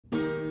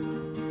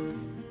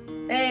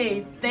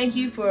Hey, thank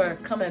you for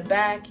coming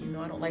back. You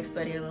know, I don't like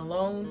studying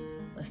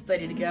alone. Let's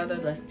study together.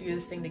 Let's do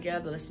this thing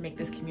together. Let's make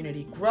this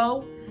community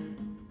grow.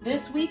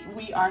 This week,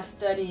 we are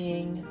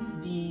studying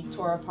the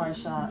Torah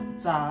Portion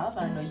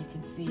Tzav. I know you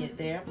can see it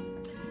there.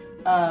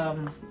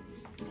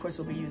 Of course,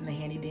 we'll be using the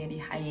handy dandy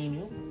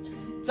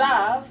Hayenu.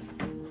 Tzav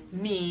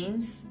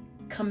means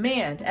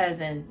command,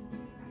 as in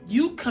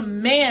you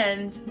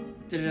command,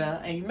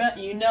 and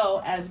you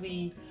know, as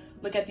we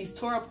look at these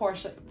Torah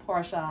portions,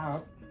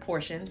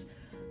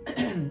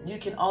 you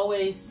can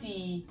always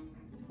see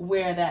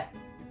why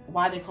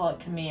they call it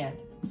command.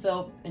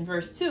 So in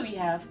verse 2, you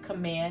have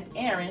command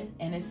Aaron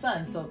and his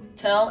son. So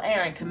tell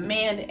Aaron,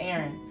 command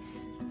Aaron.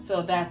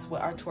 So that's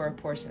what our Torah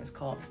portion is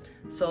called.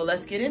 So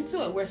let's get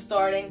into it. We're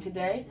starting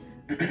today.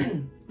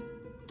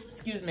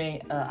 Excuse me,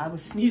 I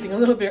was sneezing a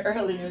little bit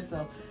earlier,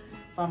 so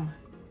if I'm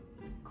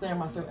clearing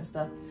my throat and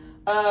stuff.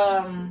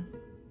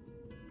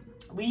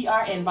 We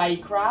are in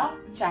Vayikra,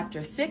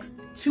 chapter 6,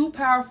 2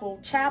 powerful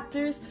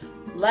chapters.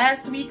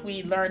 Last week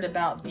we learned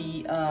about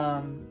the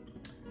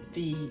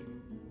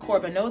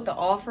korbanot, the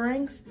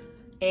offerings,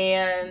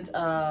 and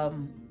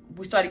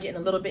we started getting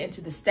a little bit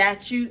into the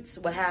statutes,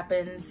 what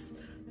happens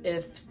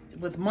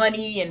with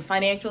money and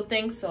financial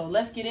things. So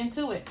let's get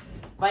into it.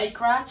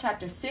 Vayikra,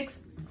 chapter 6,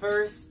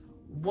 verse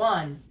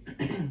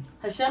 1.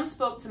 Hashem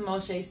spoke to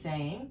Moshe,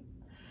 saying,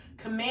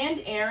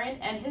 "Command Aaron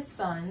and his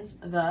sons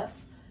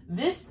thus,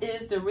 this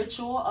is the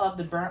ritual of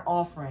the burnt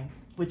offering,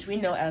 which we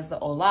know as the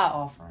Olah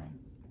offering.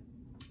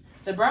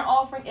 The burnt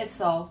offering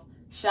itself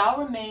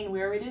shall remain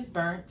where it is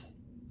burnt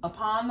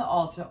upon the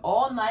altar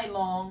all night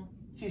long,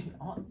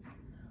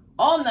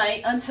 all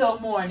night until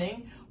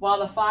morning, while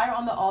the fire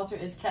on the altar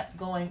is kept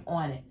going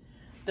on it.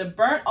 The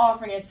burnt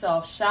offering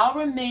itself shall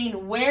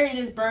remain where it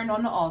is burned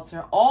on the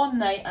altar all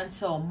night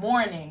until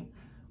morning,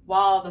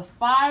 while the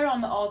fire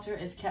on the altar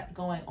is kept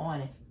going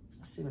on it."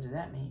 Let's see, what does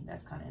that mean?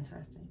 That's kind of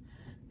interesting.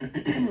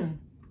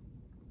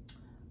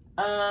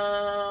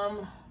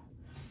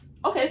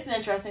 Okay, this is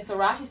interesting. So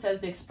Rashi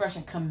says the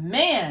expression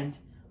command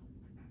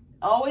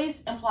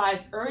always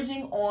implies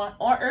urging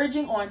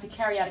on to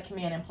carry out a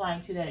command,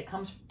 implying too that it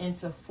comes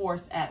into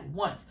force at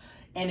once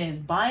and is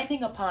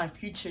binding upon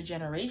future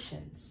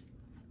generations.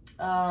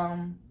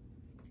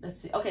 Let's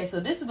see. Okay, so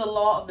this is the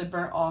law of the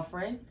burnt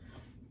offering.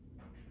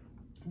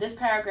 This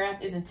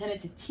paragraph is intended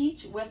to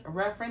teach with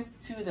reference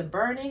to the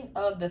burning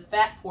of the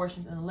fat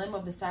portions and the limb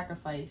of the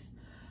sacrifice,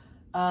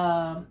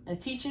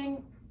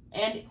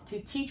 and to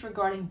teach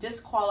regarding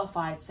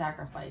disqualified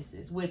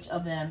sacrifices, which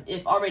of them,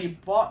 if already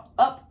brought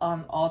up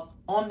on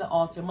the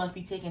altar, must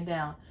be taken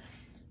down,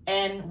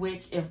 and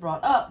which, if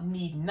brought up,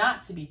 need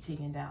not to be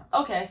taken down.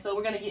 Okay, so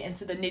we're going to get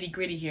into the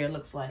nitty-gritty here, it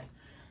looks like.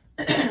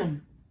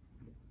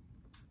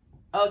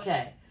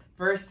 Okay,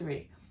 verse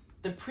 3.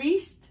 The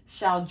priest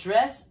shall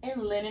dress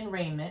in linen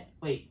raiment.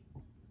 Wait.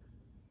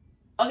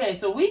 Okay,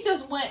 so we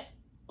just went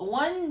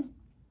one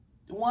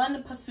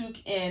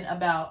pasuk in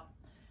about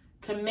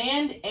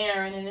command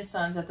Aaron and his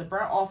sons that the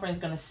burnt offering is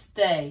going to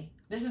stay.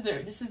 This is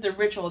the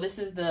ritual. This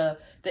is the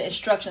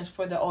instructions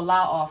for the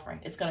Olah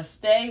offering. It's going to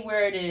stay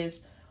where it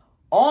is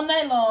all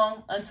night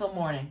long until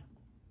morning,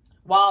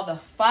 while the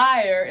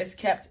fire is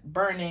kept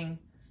burning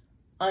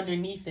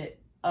underneath it.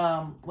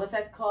 What's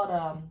that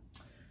called?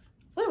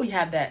 What do we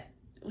have that?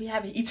 We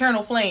have an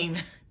eternal flame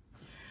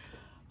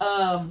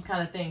kind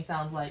of thing,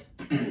 sounds like.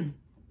 And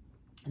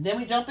then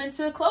we jump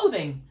into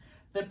clothing.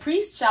 The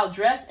priest shall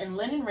dress in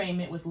linen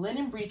raiment with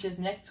linen breeches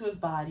next to his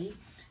body,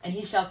 and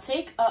he shall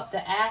take up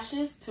the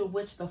ashes to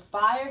which the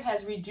fire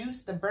has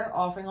reduced the burnt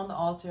offering on the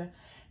altar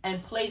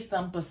and place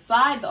them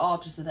beside the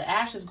altar. So the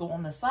ashes go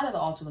on the side of the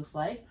altar, looks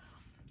like.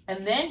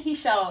 And then he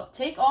shall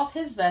take off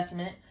his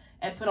vestment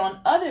and put on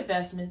other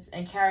vestments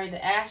and carry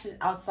the ashes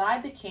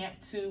outside the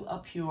camp to a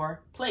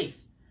pure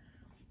place.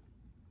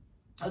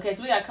 Okay,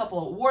 so we got a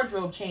couple of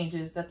wardrobe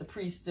changes that the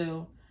priests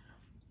do.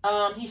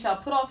 He shall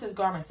put off his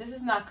garments. This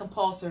is not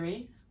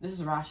compulsory. This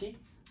is Rashi.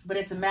 But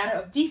it's a matter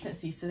of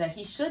decency, so that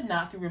he should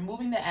not, through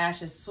removing the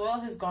ashes, soil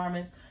his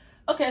garments.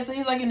 Okay, so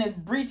he's like in his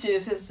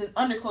breeches, his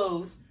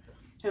underclothes,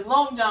 his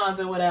long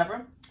johns or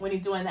whatever, when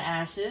he's doing the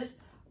ashes.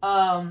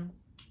 And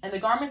the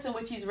garments in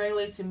which he's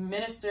regulated to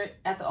minister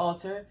at the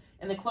altar,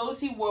 and the clothes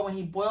he wore when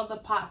he boiled the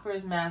pot for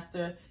his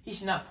master, he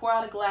should not pour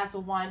out a glass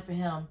of wine for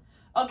him.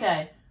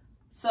 Okay,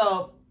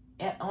 so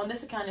on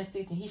this account it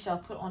states, and he shall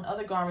put on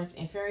other garments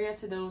inferior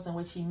to those in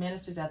which he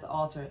ministers at the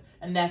altar.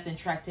 And that's in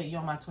Tractate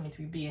Yom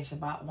 23b and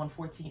Shabbat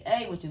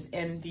 114a, which is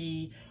in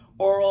the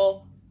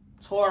oral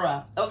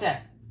Torah.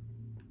 Okay.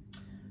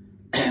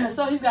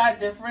 So he's got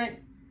different,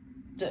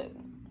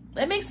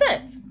 that makes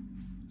sense.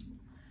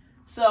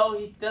 So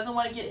he doesn't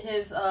want to get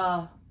his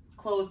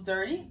clothes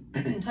dirty.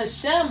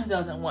 Hashem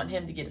doesn't want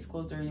him to get his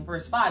clothes dirty.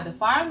 Verse 5, the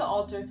fire on the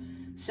altar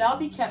shall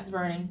be kept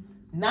burning,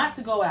 not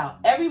to go out.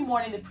 Every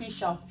morning the priest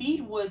shall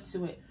feed wood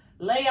to it,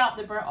 lay out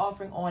the burnt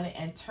offering on it,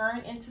 and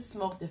turn into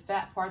smoke the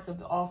fat parts of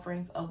the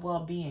offerings of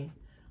well-being.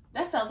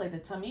 That sounds like the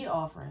Tamid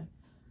offering.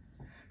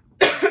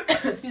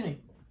 Excuse me.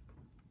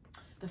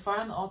 The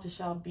fire on the altar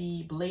shall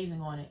be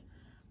blazing on it.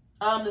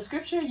 The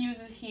scripture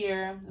uses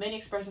here many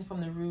expressions from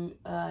the root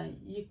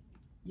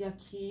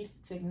yakid,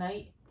 to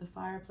ignite the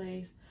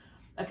fireplace.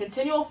 A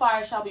continual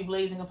fire shall be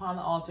blazing upon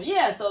the altar.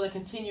 Yeah, so the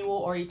continual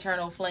or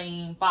eternal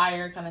flame,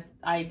 fire kind of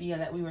idea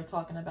that we were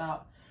talking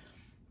about.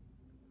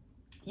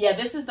 Yeah,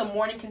 this is the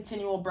morning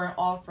continual burnt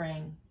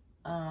offering.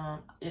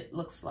 It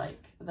looks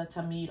like the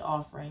Tamid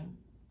offering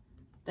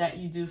that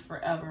you do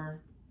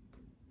forever.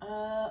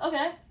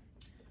 Okay.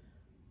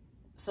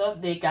 So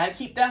they got to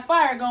keep that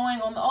fire going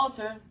on the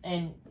altar,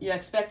 and you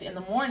expect it in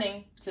the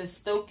morning to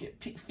stoke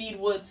it, feed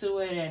wood to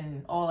it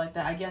and all like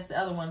that. I guess the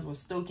other ones were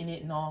stoking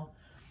it and all.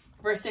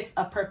 Verse 6,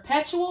 a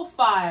perpetual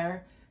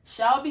fire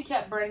shall be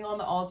kept burning on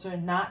the altar,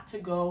 not to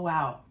go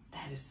out.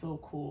 That is so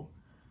cool.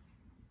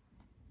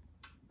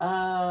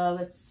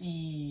 Let's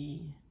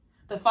see.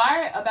 The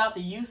fire about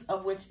the use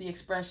of which the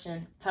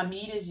expression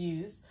tamid is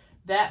used,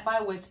 that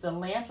by which the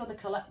lamps of the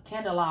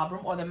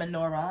candelabrum or the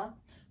menorah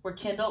were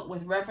kindled,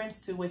 with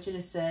reference to which it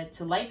is said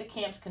to light the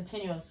camps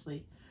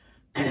continuously,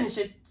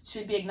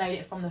 should be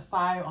ignited from the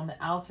fire on the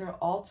altar.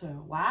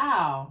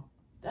 Wow,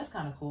 that's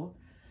kind of cool.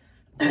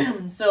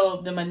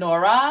 So the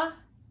menorah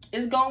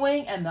is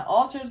going and the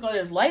altar is going.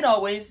 There's light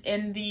always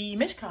in the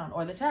Mishkan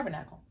or the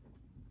tabernacle.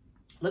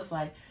 Looks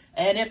like.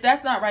 And if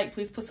that's not right,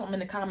 please put something in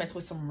the comments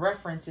with some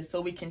references so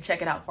we can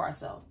check it out for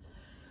ourselves.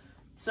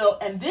 So,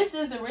 and this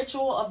is the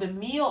ritual of the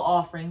meal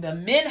offering, the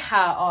mincha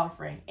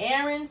offering.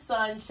 Aaron's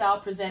son shall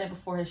present it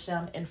before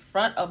Hashem in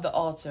front of the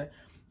altar.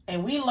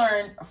 And we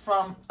learned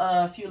from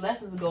a few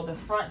lessons ago, the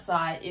front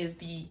side is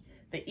the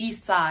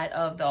east side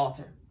of the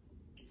altar.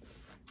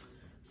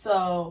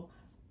 So,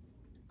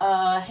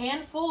 a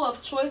handful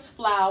of choice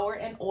flour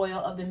and oil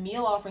of the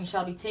meal offering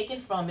shall be taken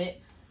from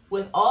it,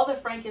 with all the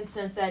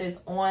frankincense that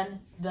is on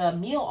the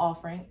meal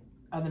offering,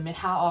 or the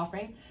mincha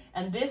offering,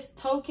 and this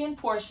token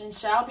portion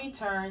shall be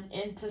turned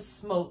into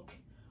smoke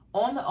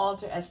on the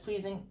altar as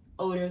pleasing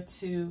odor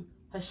to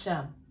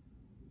Hashem.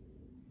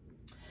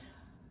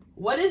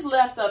 What is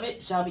left of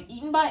it shall be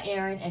eaten by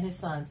Aaron and his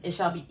sons. It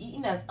shall be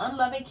eaten as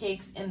unleavened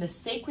cakes in the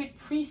sacred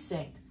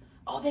precinct.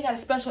 Oh, they got a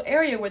special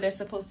area where they're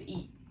supposed to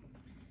eat.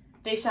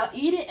 They shall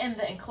eat it in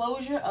the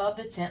enclosure of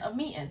the tent of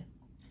meeting.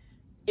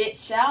 It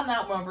shall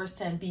not, more verse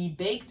 10, be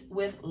baked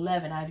with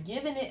leaven. I've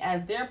given it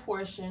as their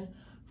portion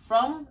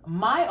from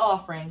my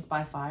offerings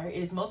by fire.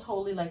 It is most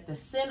holy, like the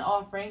sin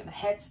offering, the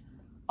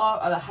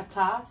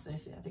hatah, so I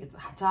think it's the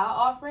hatah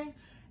offering,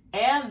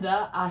 and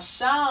the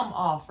asham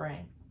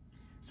offering.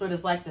 So it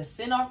is like the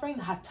sin offering,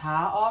 the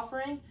hatah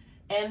offering,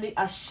 and the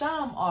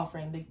asham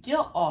offering, the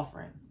guilt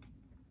offering.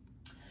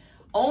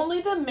 Only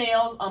the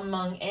males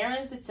among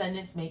Aaron's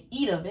descendants may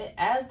eat of it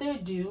as their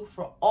due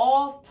for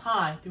all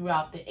time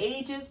throughout the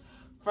ages,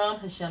 from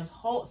Hashem's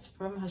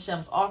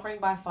offering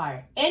by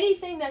fire.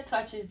 Anything that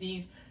touches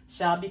these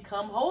shall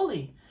become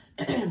holy.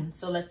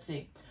 So let's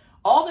see.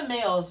 All the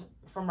males,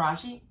 from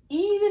Rashi,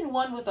 even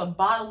one with a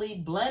bodily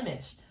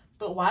blemish.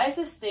 But why is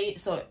it state?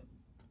 So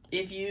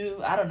if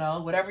you, I don't know,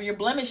 whatever your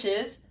blemish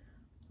is,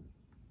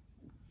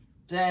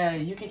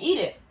 you can eat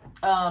it.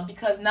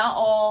 Because not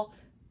all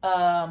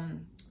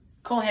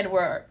Kohen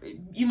were,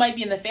 you might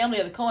be in the family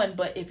of the Kohen,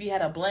 but if you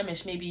had a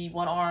blemish, maybe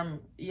one arm,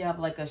 you have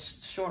like a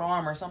short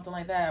arm or something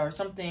like that, or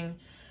something,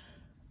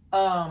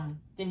 then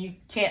you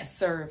can't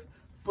serve.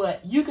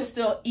 But you can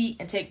still eat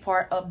and take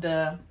part of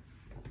the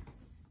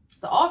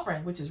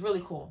offering, which is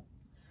really cool.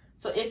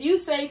 So if you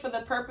say for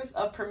the purpose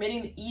of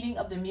permitting the eating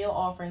of the meal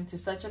offering to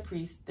such a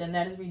priest, then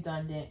that is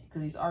redundant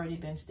because he's already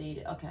been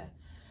stated. Okay.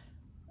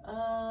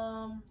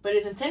 But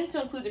it's intended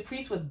to include the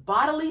priest with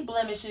bodily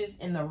blemishes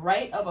in the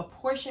rite of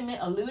apportionment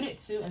alluded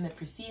to in the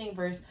preceding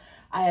verse.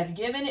 I have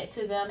given it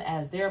to them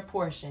as their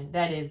portion.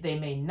 That is, they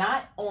may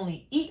not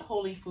only eat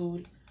holy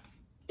food,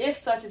 if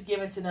such is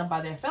given to them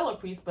by their fellow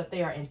priests, but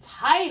they are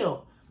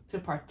entitled to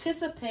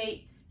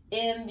participate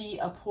in the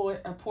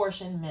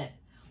apportionment.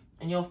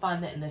 And you'll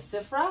find that in the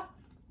Sifra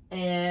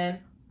and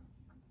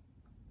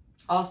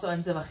also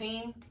in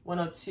Zevachim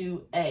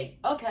 102a.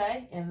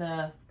 Okay,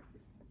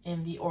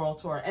 in the oral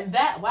Torah. And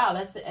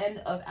that's the end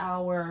of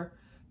our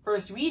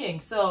first reading.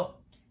 So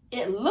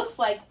it looks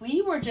like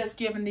we were just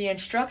given the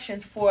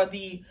instructions for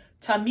the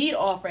Tamid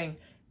offering.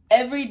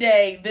 Every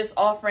day this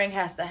offering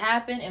has to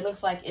happen. It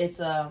looks like it's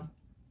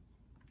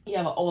you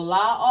have an Olah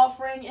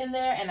offering in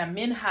there and a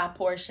Mincha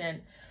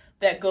portion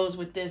that goes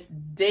with this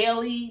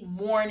daily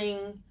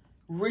morning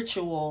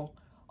ritual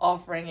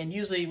offering. And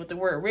usually with the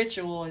word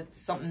ritual, it's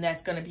something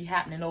that's going to be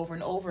happening over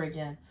and over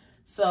again.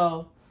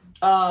 So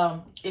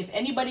if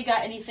anybody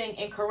got anything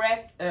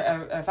incorrect,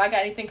 or if I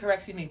got anything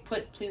correct,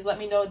 please let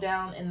me know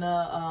down in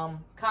the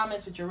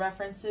comments with your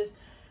references.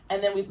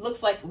 And then it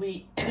looks like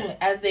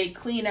as they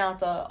clean out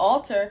the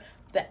altar,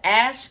 the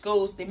ash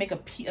goes, they make a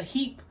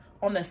heap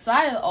on the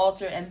side of the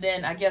altar, and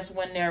then I guess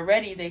when they're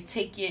ready, they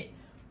take it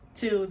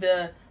to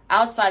the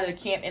outside of the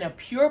camp in a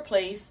pure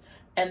place,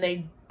 and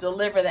they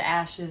deliver the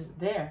ashes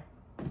there.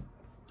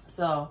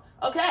 So,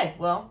 okay,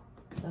 well,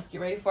 let's get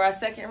ready for our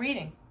second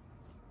reading.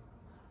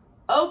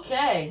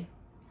 Okay,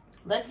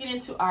 let's get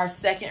into our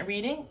second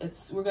reading.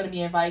 We're going to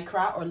be in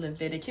Vayikra or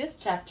Leviticus,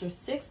 chapter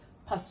 6,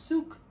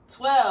 Pasuk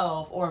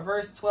 12 or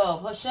verse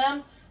 12.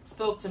 Hashem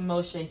spoke to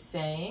Moshe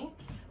saying,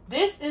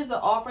 "This is the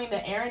offering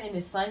that Aaron and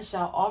his sons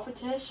shall offer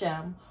to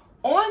Hashem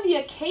on the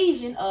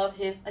occasion of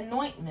his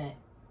anointment.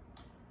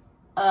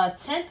 A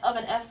tenth of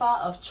an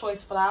ephah of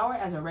choice flour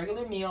as a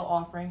regular meal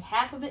offering,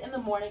 half of it in the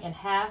morning and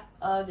half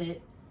of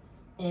it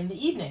in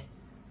the evening."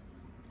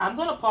 I'm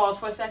going to pause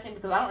for a second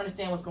because I don't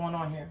understand what's going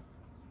on here.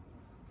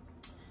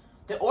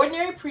 The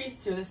ordinary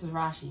priest too, this is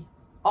Rashi,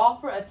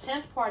 offer a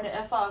tenth part of the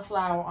ephah of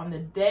flour on the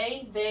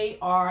day they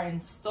are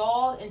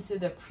installed into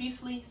the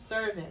priestly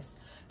service.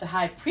 The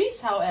high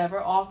priest, however,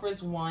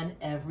 offers one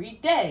every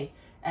day,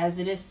 as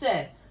it is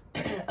said,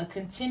 a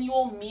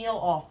continual meal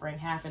offering,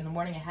 half in the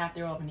morning and half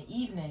thereof in the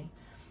evening.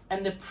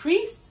 And the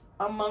priest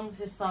among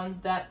his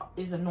sons that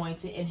is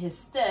anointed in his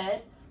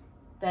stead,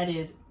 that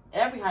is,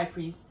 every high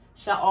priest,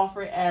 shall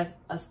offer it as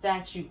a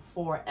statute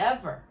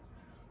forever.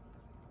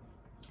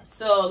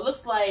 So it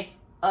looks like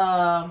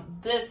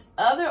this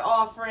other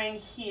offering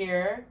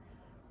here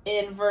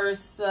in verse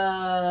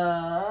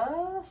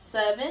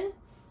 7,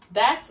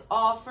 that's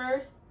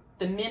offered,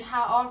 the minha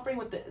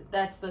offering,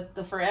 that's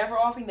the forever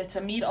offering, the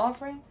tamid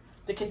offering,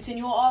 the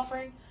continual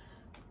offering,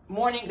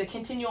 the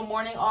continual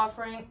morning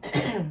offering.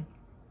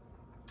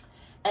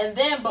 And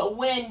then, but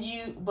when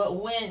you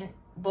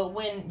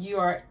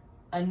are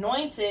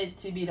anointed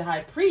to be the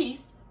high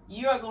priest,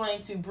 you are going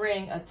to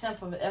bring a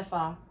tenth of an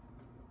ephah.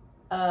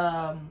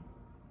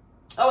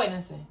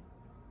 Let's see.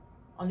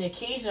 On the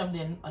occasion of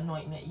the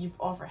anointment, you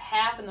offer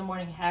half in the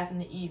morning, half in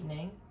the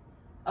evening.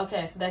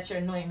 Okay, so that's your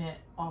anointment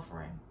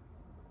offering.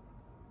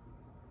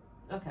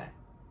 Okay.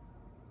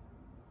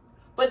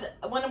 But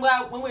when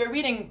we were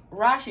reading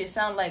Rashi, it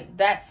sounded like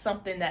that's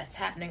something that's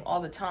happening all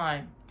the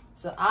time.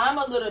 So I'm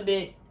a little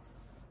bit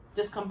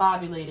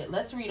discombobulated.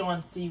 Let's read on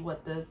and see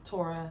what the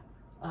Torah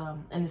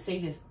and the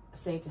sages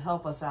say to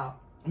help us out.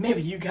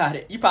 Maybe you got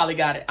it. You probably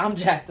got it. I'm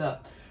jacked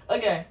up.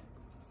 Okay.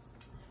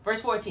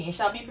 Verse 14. It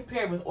shall be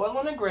prepared with oil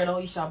on a griddle.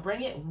 You shall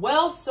bring it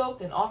well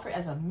soaked and offer it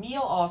as a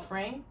meal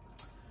offering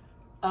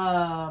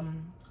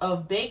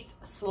of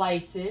baked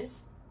slices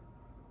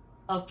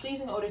of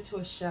pleasing odor to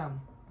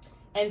Hashem.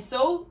 And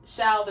so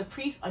shall the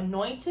priest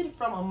anointed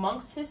from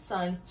amongst his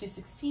sons to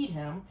succeed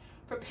him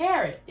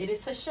prepare it. It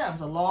is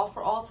Hashem's, a law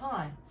for all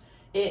time.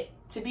 It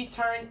to be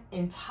turned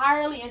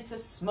entirely into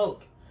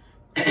smoke.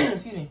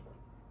 Excuse me.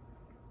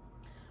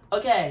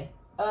 Okay.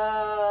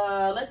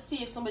 Let's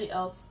see if somebody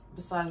else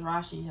besides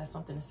Rashi has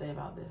something to say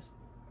about this.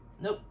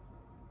 Nope.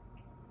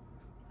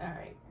 All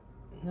right.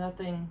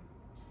 Nothing.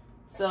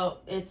 So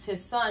it's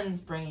his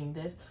sons bringing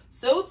this.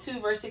 So too,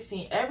 verse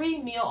 16. Every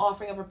meal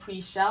offering of a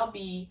priest shall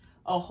be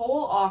a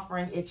whole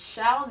offering. It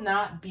shall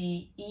not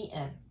be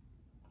eaten.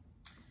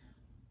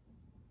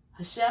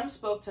 Hashem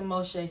spoke to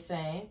Moshe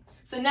saying,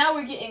 so now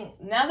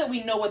that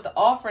we know what the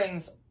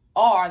offerings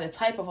are, the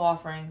type of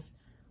offerings,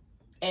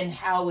 and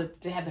how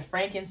they have the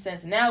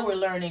frankincense, now we're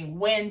learning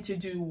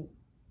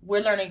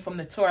we're learning from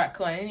the Torah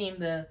Kohanim,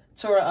 the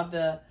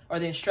Torah or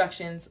the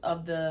instructions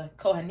of the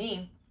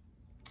Kohanim,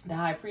 the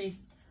high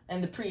priest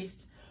and the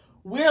priests.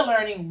 We're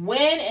learning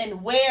when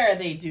and where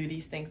they do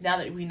these things, now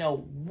that we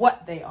know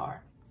what they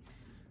are.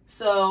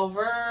 So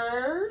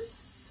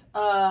verse,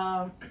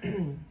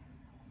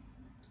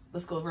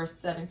 let's go verse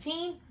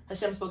 17.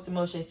 Hashem spoke to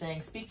Moshe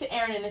saying, speak to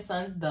Aaron and his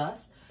sons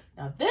thus.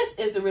 Now this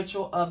is the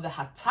ritual of the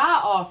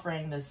Hatat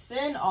offering, the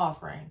sin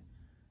offering.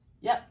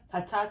 Yep,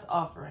 Hatat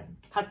offering.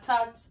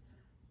 Hatat,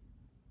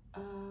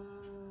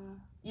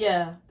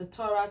 the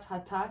Torah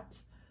Hatat,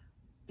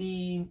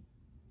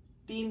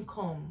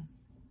 bimkom,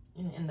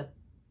 in the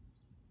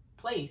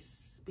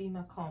place,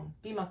 bimakom.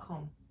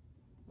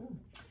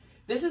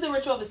 This is the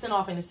ritual of the sin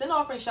offering. The sin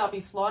offering shall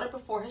be slaughtered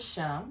before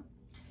Hashem.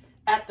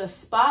 At the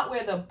spot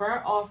where the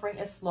burnt offering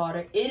is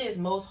slaughtered, it is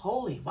most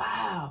holy.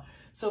 Wow.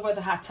 So for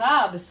the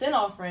Hatah, the sin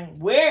offering,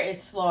 where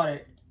it's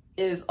slaughtered,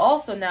 is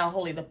also now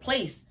holy. The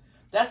place.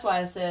 That's why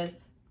it says,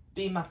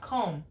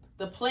 bimakom.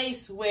 The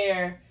place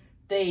where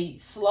they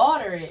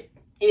slaughter it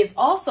is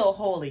also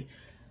holy.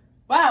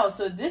 Wow.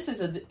 So this is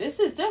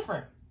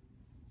different.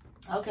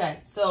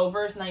 Okay. So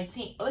verse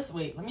 19. Let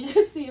me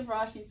just see if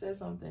Rashi says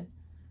something.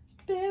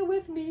 Bear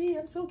with me.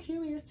 I'm so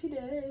curious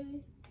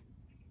today.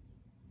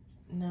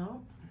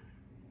 No.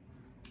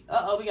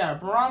 Uh-oh, we got a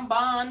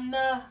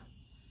Ramban.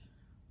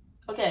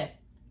 Okay.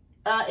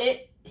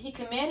 He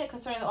commanded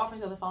concerning the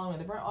offerings of the following.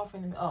 The burnt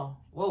offering.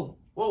 Whoa.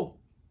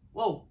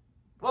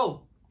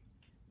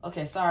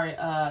 Okay, sorry.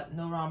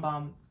 No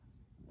Rambam.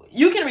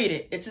 You can read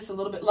it. It's just a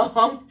little bit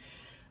long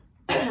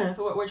for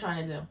what we're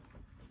trying to do.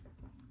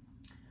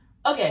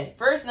 Okay,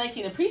 verse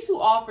 19. The priest who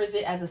offers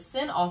it as a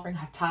sin offering,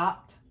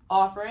 Hatat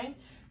offering,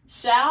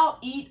 shall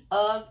eat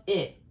of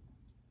it.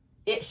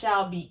 It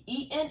shall be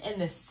eaten in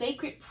the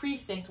sacred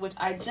precinct, which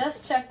I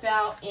just checked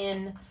out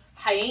in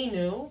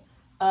Hayenu,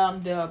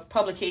 the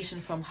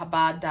publication from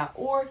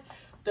Chabad.org.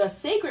 The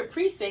sacred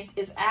precinct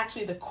is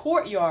actually the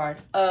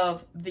courtyard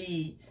of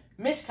the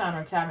Mishkan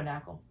or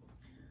tabernacle,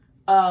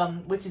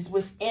 which is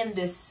within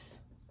it's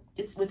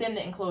within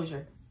the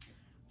enclosure.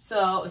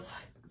 So it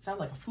sounds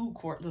like a food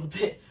court a little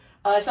bit.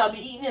 shall be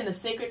eaten in the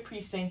sacred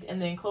precinct in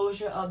the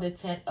enclosure of the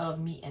tent of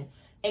meeting.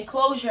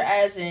 Enclosure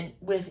as in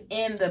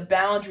within the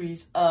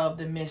boundaries of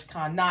the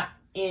Mishkan, not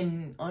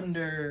in,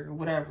 under,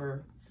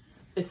 whatever.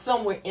 It's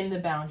somewhere in the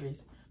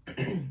boundaries.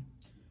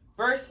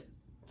 Verse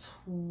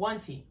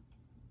 20.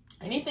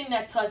 Anything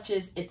that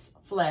touches its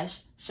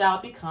flesh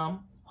shall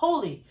become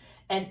holy,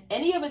 and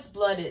any of its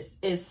blood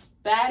is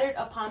spattered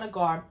upon a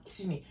garment.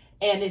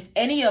 And if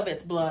any of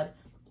its blood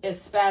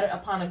is spattered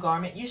upon a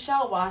garment, you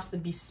shall wash the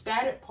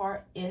bespattered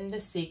part in the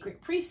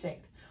sacred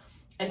precinct.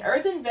 An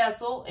earthen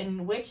vessel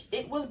in which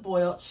it was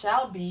boiled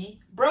shall be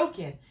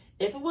broken.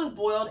 If it was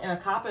boiled in a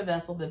copper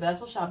vessel, the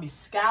vessel shall be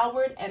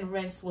scoured and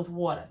rinsed with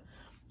water.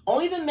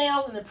 Only the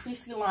males in the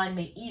priestly line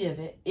may eat of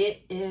it.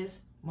 It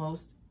is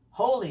most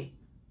holy.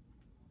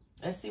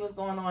 Let's see what's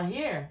going on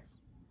here.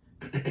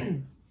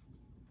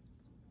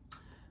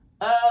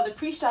 The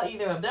priest shall eat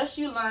thereof. Thus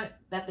you learn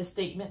that the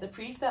statement, the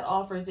priest that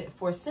offers it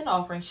for sin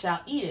offering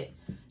shall eat it.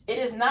 It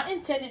is not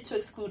intended to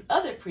exclude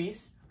other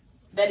priests,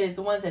 that is,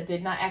 the ones that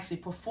did not actually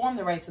perform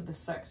the rites of the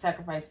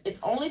sacrifice. It's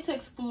only to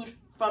exclude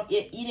from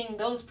it eating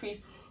those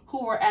priests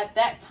who were at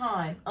that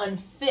time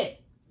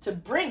unfit to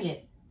bring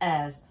it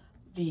as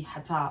the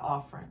hatah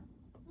offering.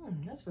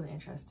 That's really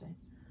interesting.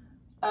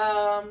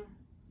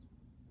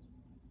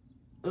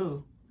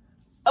 Ooh.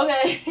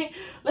 Okay,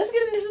 let's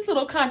get into this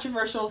little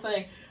controversial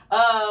thing.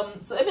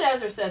 So Ibn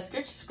Ezra says,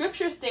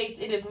 Scripture states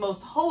it is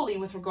most holy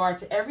with regard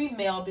to every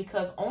male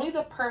because only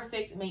the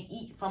perfect may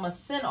eat from a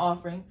sin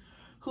offering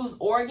whose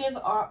organs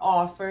are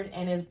offered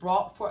and is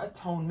brought for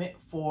atonement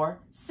for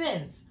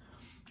sins.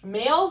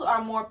 Males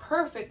are more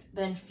perfect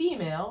than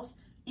females.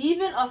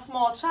 Even a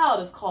small child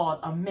is called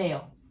a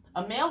male.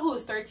 A male who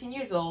is 13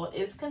 years old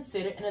is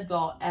considered an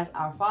adult as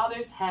our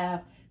fathers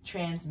have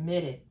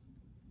transmitted.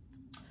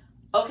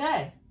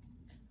 Okay,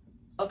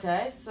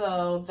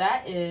 so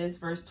that is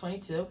verse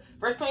 22.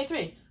 Verse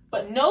 23,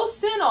 but no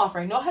sin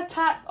offering, no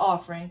hatat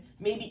offering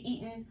may be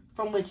eaten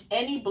from which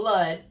any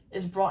blood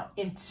is brought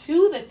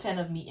into the tent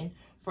of meeting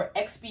for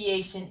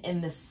expiation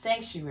in the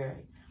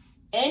sanctuary.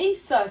 Any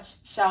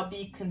such shall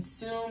be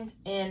consumed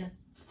in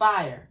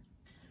fire.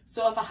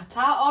 So if a hatat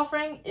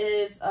offering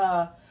is,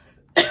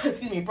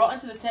 brought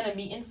into the tent of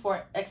meeting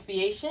for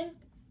expiation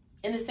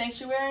in the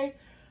sanctuary,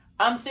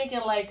 I'm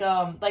thinking like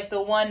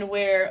the one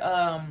where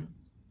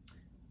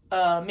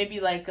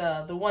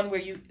the one where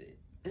you,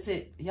 is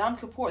it Yom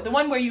Kippur? The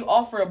one where you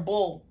offer a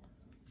bull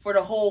for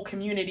the whole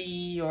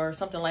community or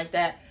something like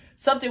that.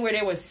 Something where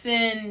there was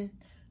sin,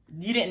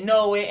 you didn't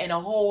know it, and a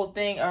whole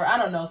thing, or I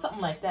don't know, something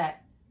like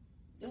that.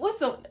 What's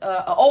the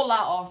Olah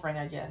offering?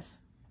 I guess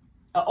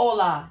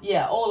Olah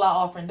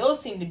offering. Those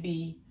seem to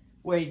be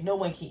where no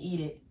one can eat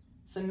it.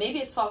 So maybe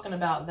it's talking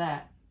about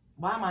that.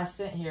 Why am I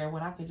sitting here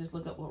when I could just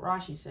look up what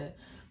Rashi said?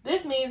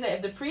 This means that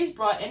if the priest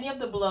brought any of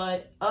the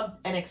blood of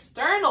an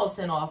external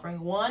sin offering,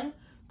 one,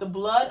 the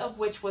blood of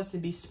which was to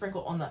be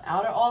sprinkled on the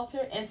outer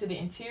altar, into the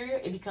interior,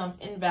 it becomes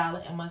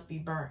invalid and must be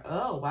burnt.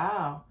 Oh,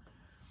 wow.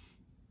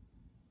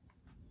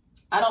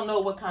 I don't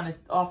know what kind of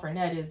offering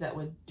that is that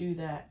would do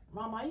that.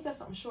 Mama, you got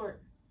something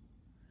short.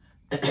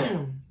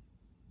 That's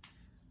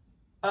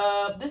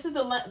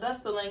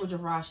the language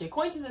of Rashi.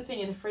 According to his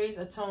opinion, the phrase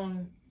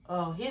atone.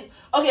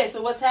 Okay,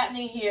 so what's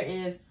happening here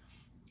is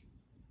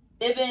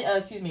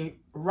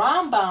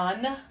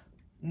Ramban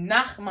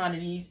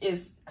Nachmanides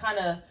is kind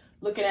of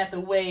looking at the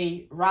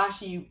way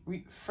Rashi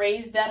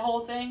phrased that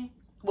whole thing.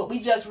 What we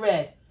just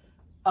read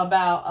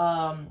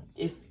about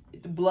if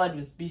the blood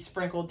was be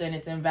sprinkled, then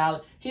it's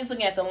invalid. He's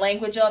looking at the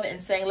language of it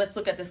and saying, let's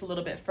look at this a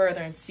little bit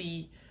further and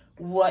see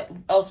what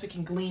else we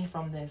can glean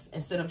from this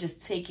instead of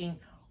just taking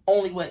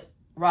only what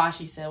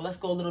Rashi said. Let's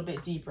go a little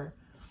bit deeper.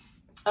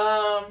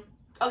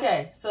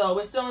 Okay, so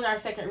we're still in our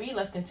second read.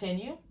 Let's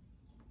continue.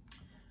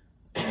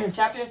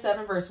 Chapter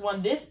 7, verse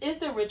 1. This is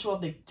the ritual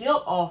of the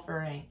guilt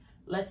offering.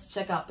 Let's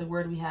check out the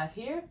word we have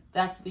here.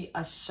 That's the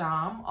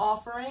asham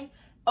offering.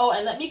 Oh,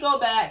 and let me go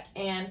back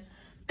and,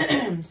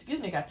 excuse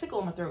me, I got a tickle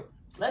in my throat.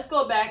 Let's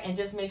go back and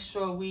just make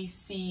sure we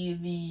see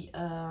the,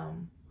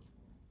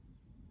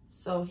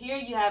 so here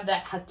you have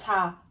that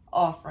hatah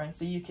offering,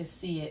 so you can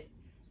see it,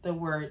 the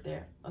word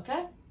there,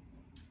 okay?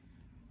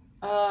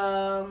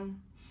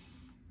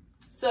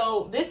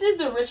 So this is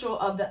the ritual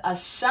of the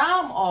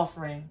asham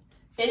offering.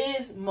 It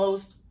is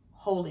most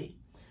holy.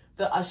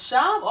 The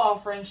asham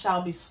offering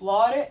shall be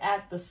slaughtered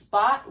at the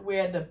spot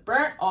where the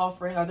burnt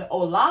offering or the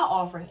olah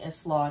offering is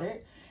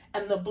slaughtered,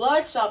 and the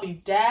blood shall be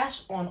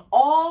dashed on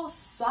all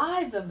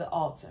sides of the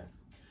altar.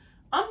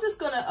 I'm just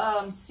going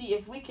to see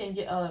if we can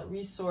get a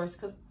resource,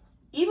 because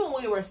even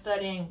when we were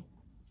studying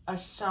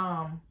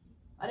asham,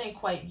 I didn't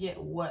quite get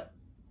what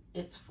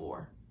it's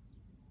for.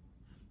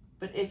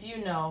 But if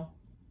you know,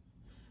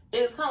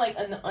 it's kind of like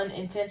an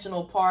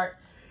unintentional part.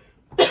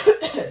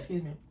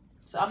 Excuse me.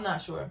 So I'm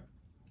not sure.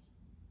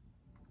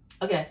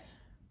 Okay.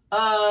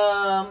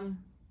 I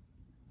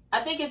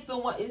think it's the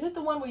one. Is it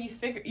the one where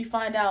you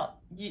find out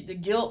the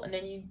guilt and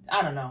then you?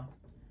 I don't know.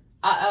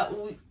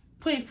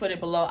 Please put it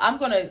below. I'm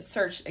gonna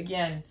search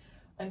again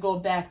and go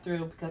back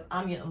through because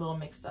I'm getting a little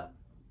mixed up.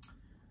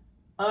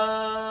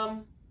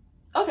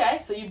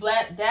 Okay, so you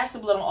dash the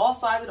blood on all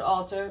sides of the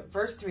altar.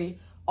 Verse 3,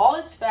 all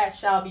its fat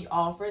shall be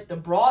offered, the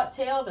broad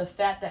tail, the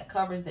fat that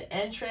covers the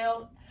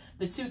entrails,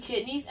 the 2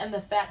 kidneys, and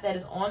the fat that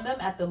is on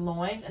them at the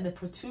loins, and the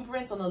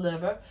protuberance on the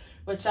liver,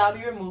 which shall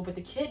be removed with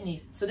the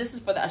kidneys. So this is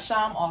for the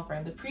Asham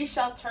offering. The priest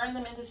shall turn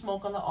them into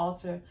smoke on the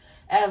altar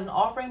as an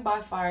offering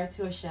by fire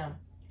to Hashem.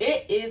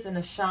 It is an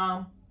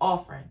Asham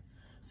offering.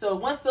 So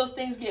once those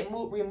things get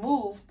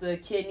removed, the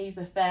kidneys,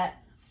 the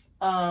fat,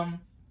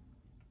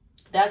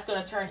 that's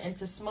going to turn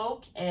into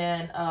smoke,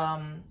 and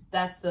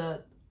that's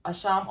the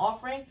Asham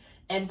offering.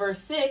 And verse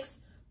 6,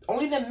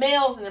 only the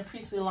males in the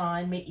priestly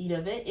line may eat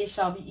of it. It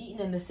shall be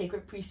eaten in the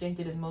sacred precinct.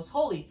 It is most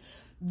holy.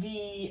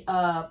 The,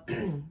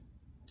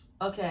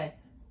 okay,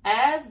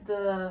 as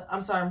the,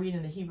 I'm sorry, I'm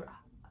reading the Hebrew,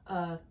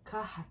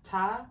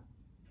 kahata,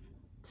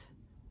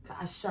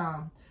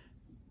 kasham.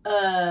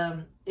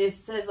 It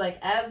says like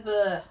as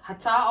the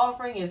hata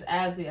offering is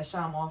as the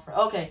asham offering.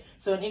 Okay,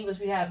 so in English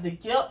we have the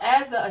guilt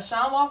as the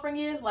asham offering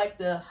is like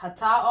the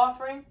hata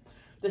offering.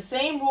 The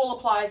same rule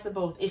applies to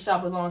both. It shall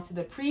belong to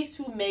the priest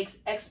who makes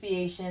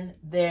expiation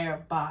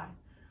thereby.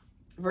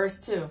 Verse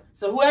 2.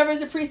 So whoever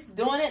is the priest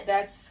doing it,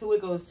 that's who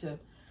it goes to.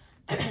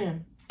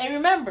 And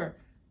remember,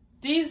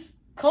 these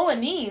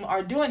Kohanim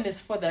are doing this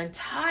for the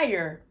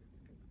entire,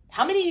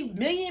 how many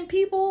million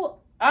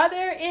people are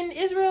there in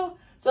Israel?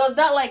 So it's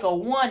not like a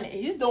one,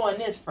 he's doing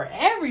this for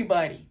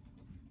everybody.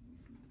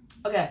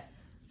 Okay,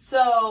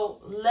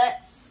 so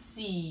let's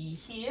see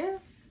here.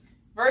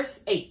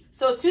 Verse 8.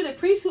 So to the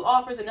priest who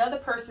offers another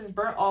person's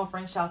burnt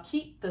offering shall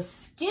keep the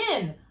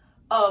skin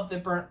of the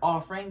burnt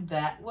offering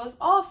that was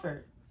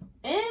offered.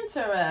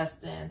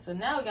 Interesting. So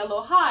now we got a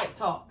little hide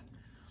talk.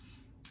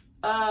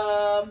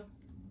 Shall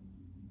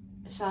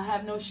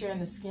have no share in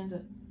the skins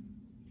of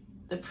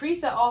the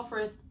priest that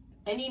offereth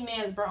any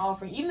man's burnt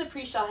offering. Even the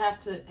priest shall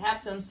have to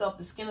himself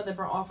the skin of the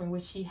burnt offering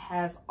which he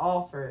has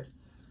offered.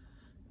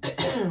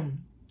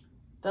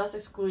 Thus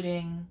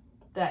excluding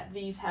that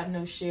these have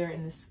no share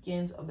in the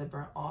skins of the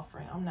burnt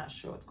offering. I'm not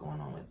sure what's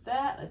going on with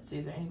that. Let's see.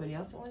 Is there anybody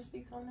else that wants to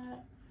speak on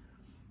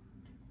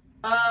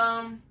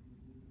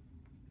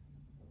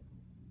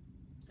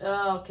that?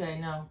 Okay,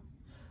 no.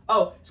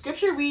 Oh,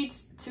 scripture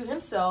reads to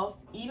himself,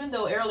 even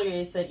though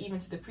earlier it said even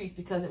to the priest,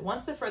 because it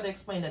wants to further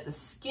explain that the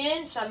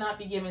skin shall not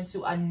be given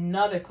to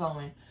another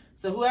Kohen.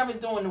 So whoever's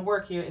doing the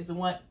work here is the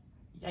one,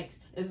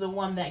 is the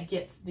one that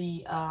gets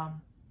the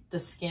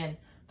skin,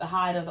 the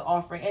hide of the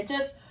offering. And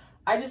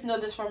I just know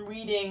this from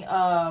reading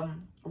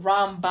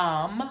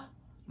Rambam,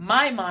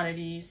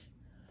 Maimonides,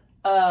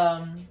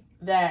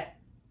 that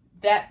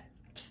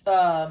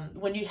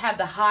when you have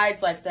the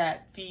hides like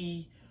that,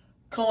 the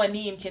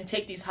Kohanim can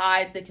take these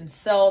hides, they can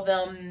sell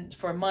them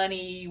for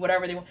money,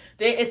 whatever they want.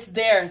 It's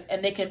theirs,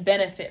 and they can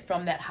benefit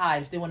from that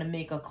hide. If they want to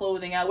make a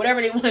clothing out,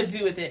 whatever they want to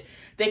do with it,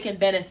 they can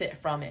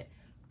benefit from it.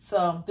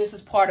 So this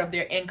is part of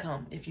their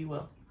income, if you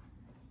will.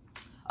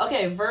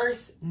 Okay,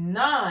 verse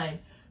 9.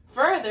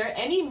 Further,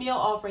 any meal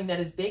offering that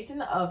is baked in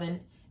the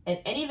oven and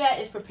any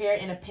that is prepared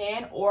in a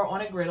pan or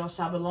on a griddle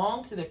shall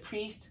belong to the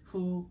priest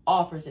who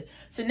offers it.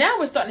 So now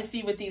we're starting to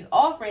see with these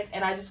offerings,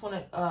 and I just want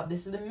to,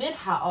 this is the mincha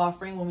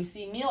offering when we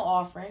see meal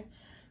offering.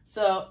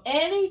 So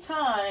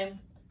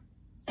anytime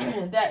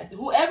that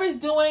whoever's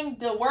doing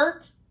the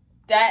work,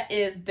 that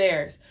is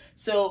theirs.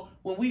 So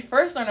when we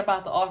first learned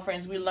about the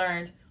offerings, we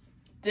learned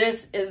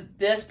this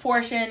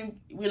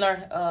portion. We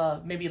learned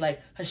maybe like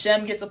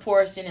Hashem gets a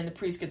portion and the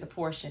priest gets a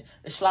portion.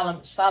 The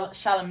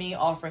Shalamim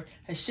offering,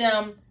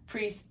 Hashem,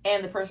 priest,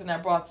 and the person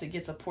that brought it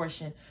gets a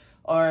portion.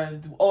 Or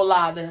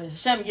Olah, the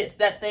Hashem gets,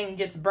 that thing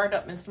gets burned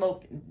up in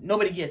smoke.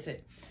 Nobody gets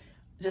it.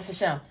 Just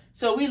Hashem.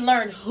 So we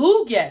learned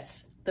who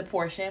gets the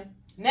portion.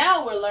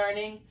 Now we're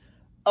learning,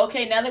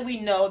 okay, now that we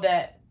know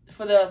that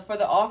for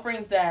the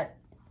offerings that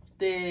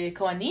the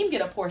Kohanim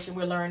get a portion,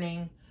 we're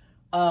learning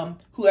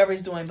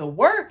whoever's doing the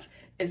work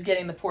is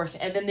getting the portion.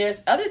 And then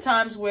there's other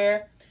times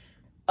where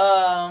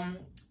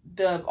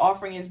the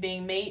offering is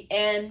being made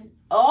and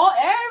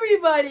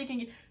everybody can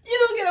get,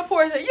 you get a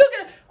portion, we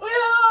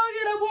all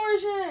get a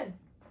portion.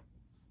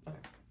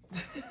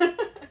 Okay.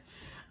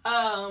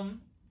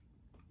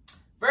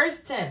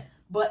 Verse 10,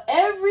 but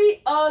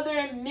every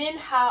other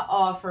mincha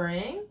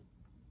offering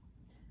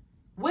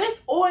with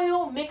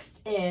oil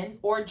mixed in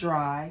or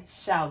dry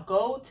shall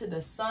go to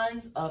the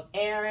sons of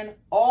Aaron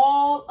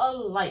all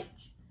alike.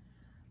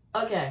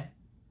 Okay.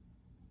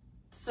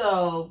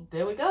 So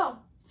there we go.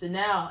 So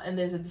now, and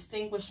there's a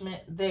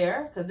distinguishment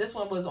there because this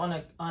one was on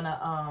a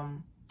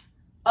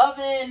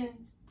oven,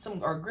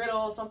 or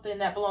griddle, something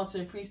that belongs to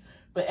the priest.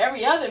 But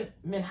every other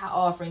mincha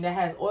offering that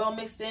has oil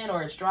mixed in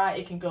or it's dry,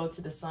 it can go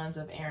to the sons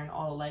of Aaron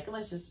all alike. And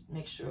let's just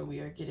make sure we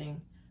are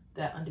getting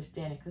that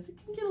understanding because it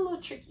can get a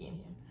little tricky in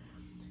here.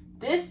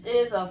 This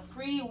is a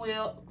free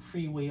will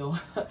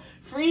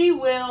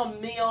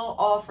meal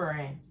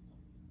offering.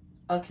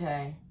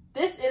 Okay.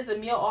 This is the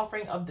meal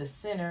offering of the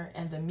sinner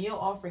and the meal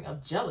offering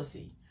of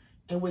jealousy,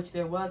 in which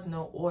there was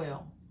no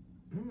oil.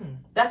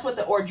 That's what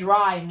the or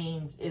dry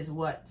means, is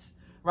what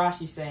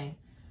Rashi's saying.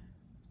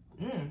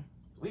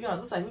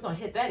 Looks like we're gonna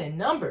hit that in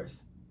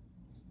numbers.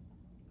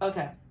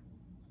 Okay.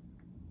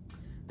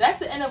 that's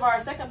the end of our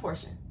second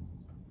portion.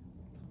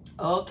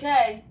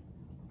 Okay,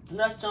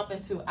 let's jump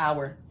into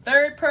our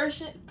third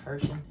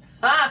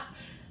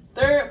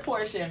third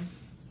portion.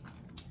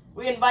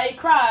 We in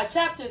Vayikra,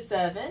 chapter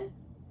 7,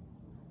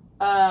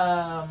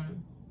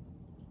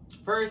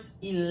 verse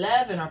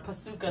 11, or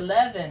Pasuk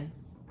 11.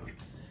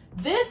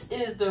 This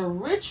is the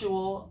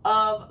ritual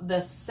of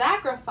the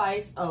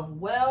sacrifice of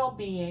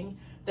well-being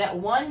that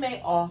one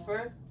may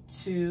offer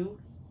to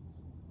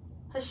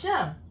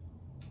Hashem.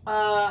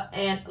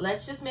 And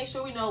let's just make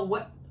sure we know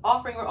what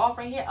offering we're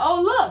offering here.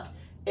 Oh, look,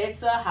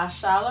 it's a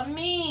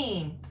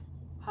hashalamim.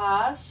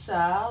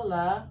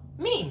 Hashalamim.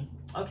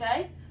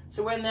 Okay,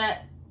 so we're in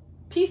that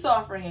peace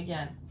offering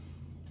again.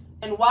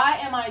 And why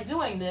am I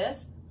doing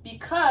this?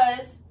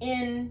 Because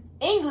in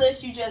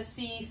English you just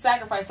see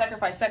sacrifice,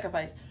 sacrifice,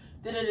 sacrifice,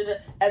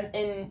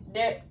 and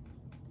there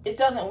it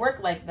doesn't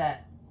work like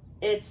that.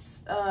 It's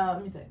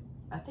let me think.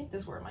 I think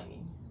this word might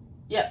mean.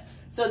 Yep.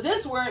 So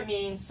this word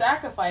means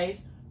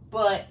sacrifice,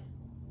 but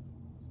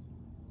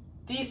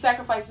these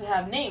sacrifices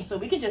have names, so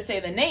we can just say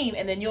the name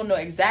and then you'll know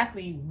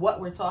exactly what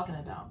we're talking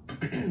about.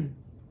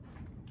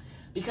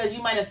 Because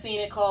you might have seen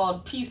it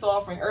called peace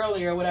offering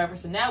earlier or whatever,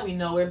 so now we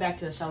know we're back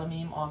to the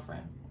Shalamim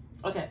offering.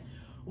 Okay.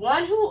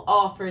 One who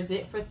offers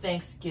it for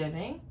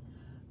thanksgiving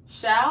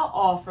shall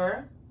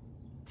offer,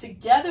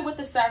 together with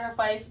the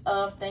sacrifice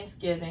of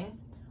thanksgiving,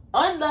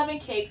 unleavened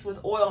cakes with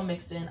oil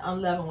mixed in,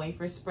 unleavened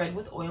wafers spread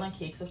with oil, and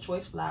cakes of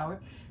choice flour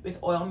with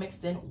oil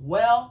mixed in,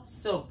 well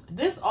soaked.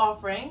 This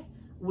offering,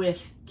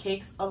 with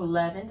cakes of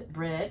leavened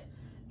bread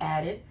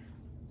added,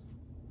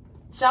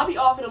 shall be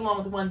offered along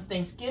with one's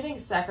thanksgiving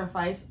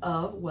sacrifice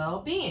of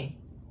well-being.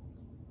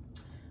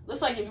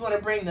 Looks like if you want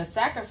to bring the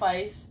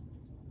sacrifice,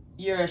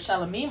 your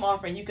Shalamim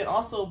offering, you can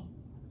also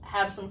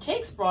have some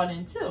cakes brought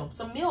in too,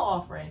 some meal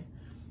offering.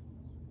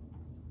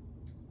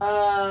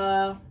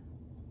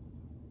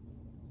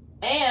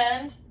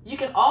 And you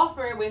can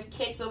offer with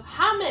cakes of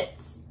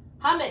hametz.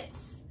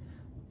 Hametz.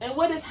 And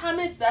what is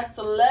hametz? That's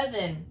a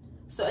leaven.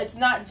 So it's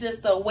not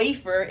just a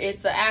wafer,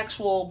 it's an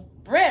actual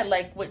bread,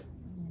 like what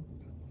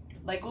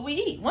we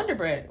eat, Wonder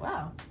Bread.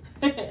 Wow.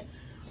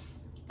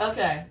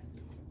 Okay.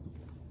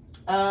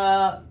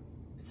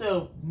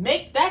 So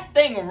make that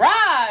thing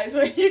rise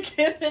when you're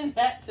giving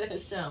that to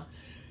Hashem.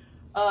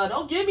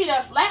 Don't give me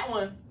that flat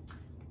one.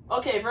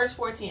 Okay, verse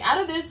 14.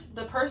 Out of this,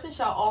 the person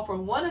shall offer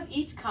one of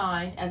each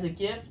kind as a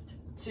gift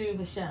to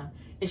Hashem.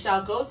 It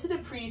shall go to the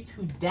priest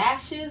who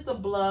dashes the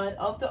blood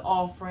of the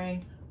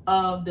offering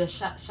of the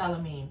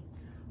shalamim.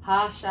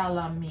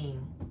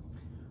 Ha-shalamim.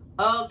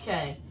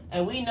 Okay,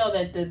 and we know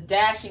that the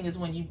dashing is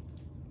when you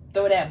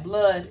throw that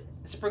blood,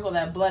 sprinkle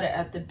that blood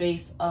at the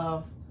base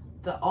of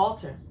the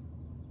altar.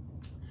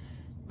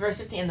 Verse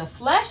 15, and the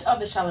flesh of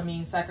the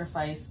shalamim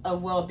sacrifice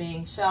of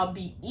well-being shall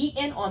be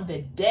eaten on the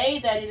day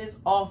that it is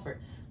offered.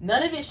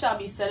 None of it shall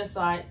be set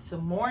aside to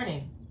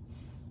morning.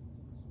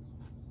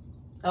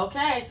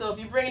 Okay, so if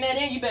you're bringing that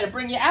in, you better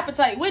bring your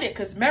appetite with it.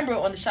 Because remember,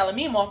 on the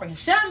shalamim offering,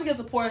 Hashem gets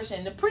a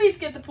portion, the priest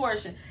gets the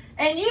portion,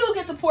 and you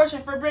get the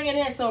portion for bringing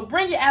it in. So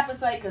bring your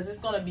appetite, because it's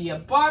going to be a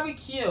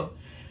barbecue.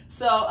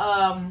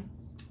 So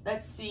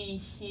let's see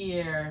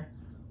here.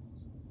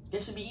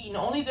 It should be eaten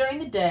only during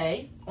the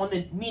day,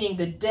 meaning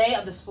the day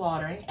of the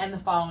slaughtering and the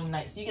following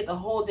night. So you get the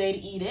whole day to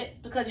eat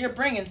it, because you're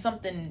bringing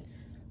something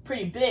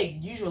pretty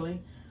big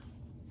usually.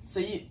 So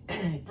you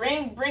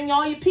bring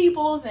all your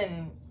peoples,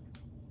 and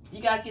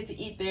you guys get to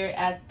eat there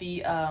at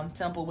the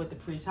temple with the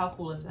priest. How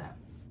cool is that?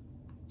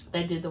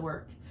 They did the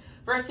work.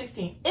 Verse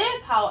 16.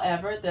 If,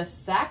 however, the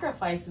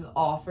sacrifice is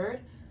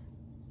offered,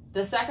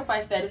 the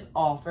sacrifice that is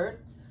offered,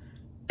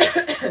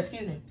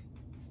 excuse me,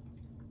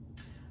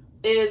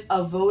 is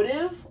a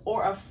votive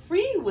or a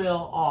free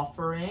will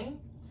offering,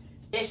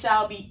 it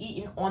shall be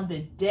eaten on the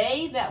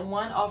day that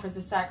one offers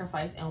the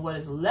sacrifice, and what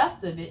is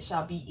left of it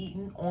shall be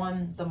eaten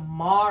on the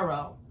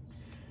morrow.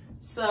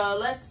 So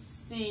let's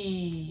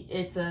see.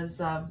 It's a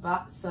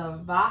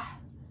zavah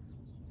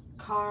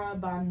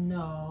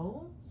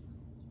karabano.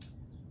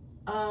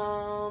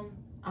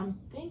 I'm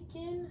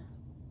thinking.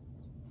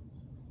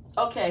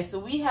 Okay, so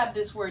we have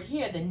this word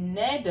here, the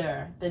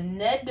neder. The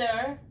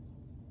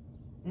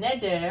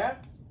neder,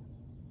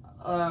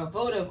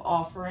 votive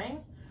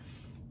offering.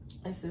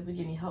 Let's see if we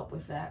get any help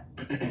with that.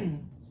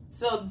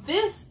 So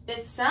this,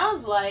 it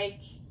sounds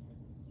like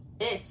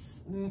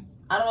it's,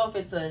 I don't know if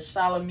it's a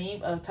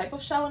shalamim, a type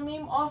of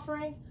shalamim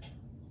offering.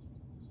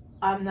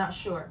 I'm not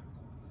sure.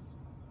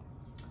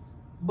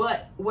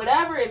 But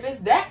whatever, if it's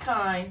that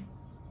kind,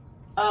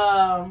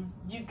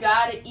 you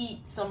gotta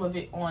eat some of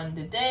it on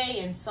the day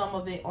and some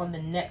of it on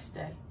the next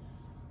day.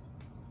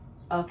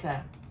 Okay.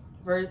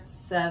 Verse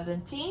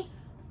 17.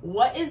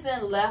 What is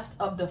then left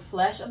of the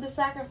flesh of the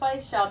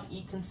sacrifice shall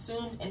be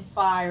consumed in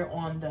fire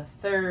on the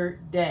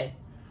third day.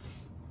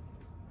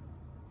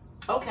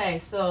 Okay,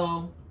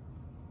 so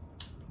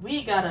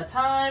we got a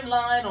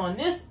timeline on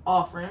this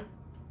offering.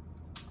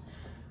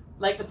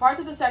 Like the parts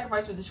of the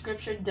sacrifice which the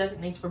scripture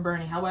designates for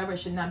burning. However, it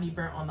should not be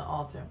burnt on the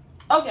altar.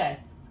 Okay,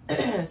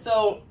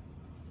 so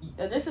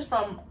this is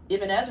from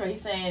Ibn Ezra.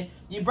 He's saying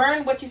you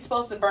burn what you're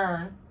supposed to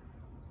burn,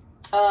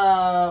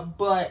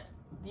 But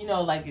you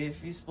know, like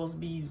if you're supposed to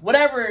be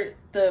whatever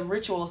the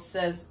ritual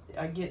says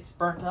gets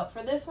burnt up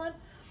for this one,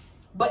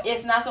 but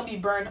it's not gonna be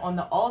burned on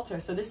the altar.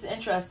 So this is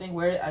interesting.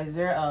 Where is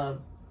there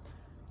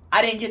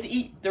I didn't get to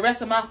eat the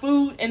rest of my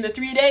food in the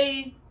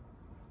 3-day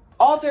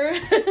altar.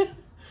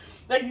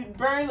 Like it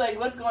burns. Like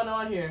what's going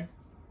on here?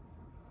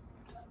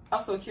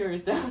 I'm so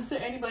curious. Is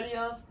there anybody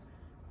else?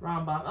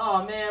 Rambam.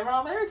 Oh man,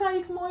 Rambam. Every time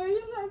you come on here,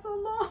 you guys so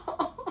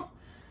long.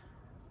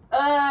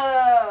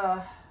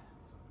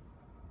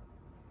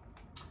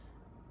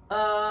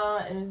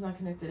 And it's not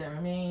connected, that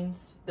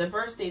remains. The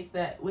verse states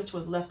that which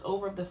was left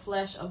over of the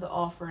flesh of the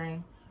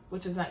offering,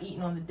 which is not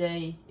eaten on the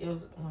day. It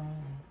was,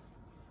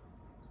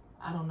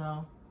 I don't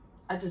know.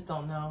 I just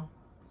don't know.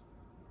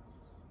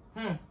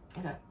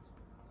 Okay.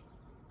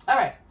 All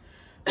right.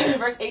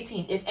 Verse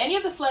 18. If any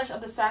of the flesh of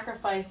the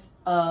sacrifice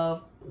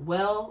of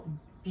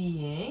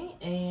well-being,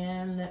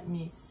 and let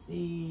me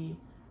see.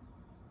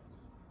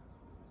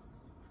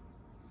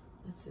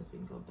 Let's see if we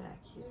can go back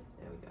here.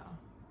 There we go.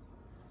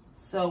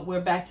 So we're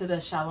back to the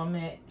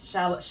shalamim,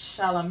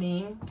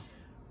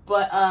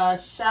 but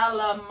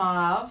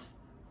shalamav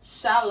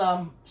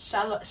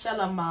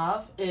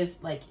is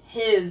like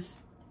his.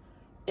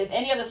 If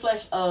any of the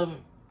flesh of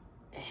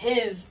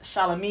his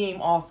shalamim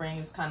offering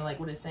is kind of like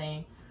what it's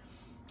saying.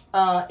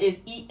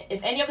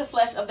 If any of the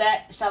flesh of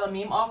that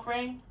shalamim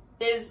offering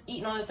is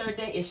eaten on the 3rd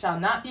day, it shall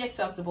not be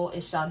acceptable.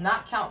 It shall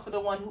not count for the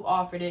one who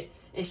offered it.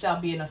 It shall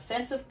be an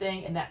offensive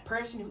thing, and that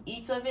person who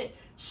eats of it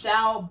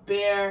shall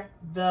bear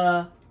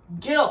the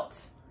guilt.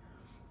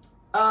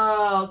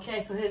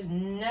 Okay, so his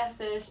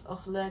nefesh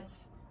ochlet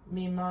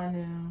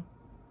mimanu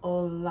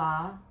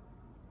ola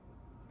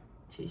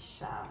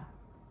tisha.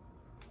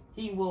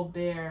 He will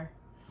bear.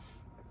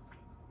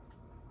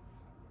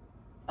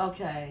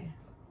 Okay.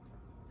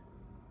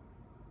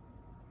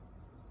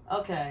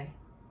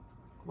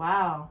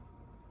 Wow.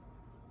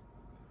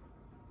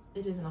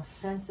 It is an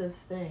offensive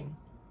thing.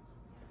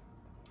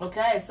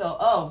 Okay,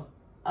 so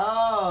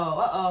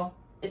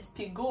it's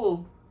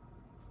pigul.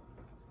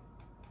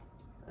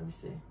 Let me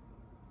see.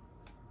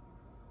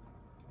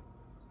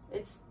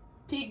 It's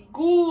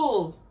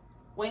pigul.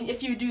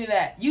 If you do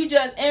that, you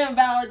just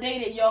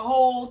invalidated your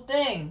whole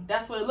thing.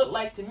 That's what it looked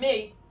like to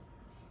me.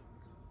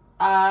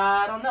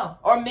 I don't know.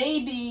 Or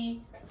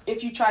maybe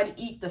if you try to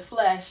eat the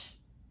flesh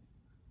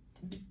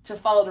to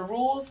follow the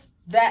rules,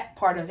 that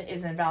part of it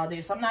is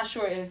invalidated. So I'm not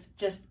sure if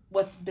just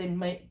what's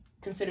been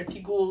considered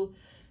pigul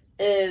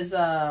is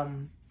that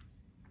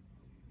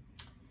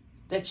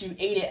you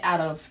ate it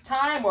out of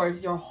time, or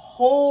if your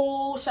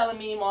whole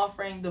shalamim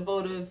offering, the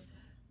votive,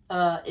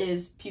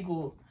 is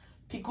pigul.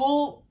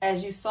 Pigul,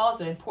 as you saw,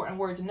 is an important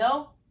word to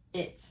know.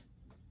 It's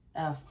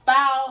a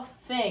foul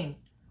thing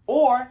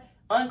or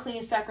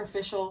unclean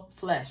sacrificial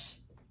flesh.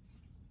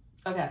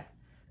 Okay.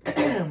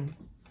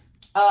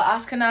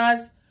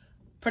 Ashkenaz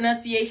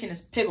pronunciation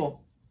is pigul.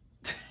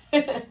 So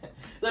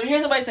if you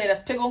hear somebody say that's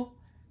pigul,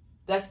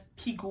 that's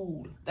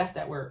pigul. That's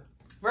that word.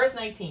 Verse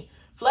 19.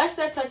 Flesh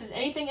that touches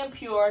anything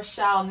impure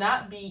shall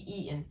not be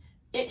eaten.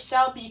 It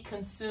shall be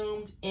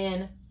consumed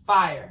in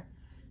fire.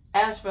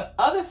 As for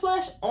other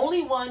flesh,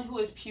 only one who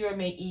is pure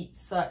may eat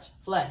such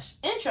flesh.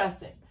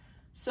 Interesting.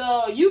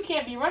 So you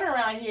can't be running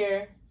around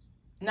here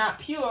not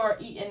pure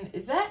eating.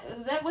 Is that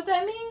what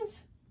that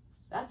means?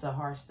 That's a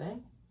harsh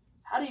thing.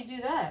 How do you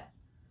do that?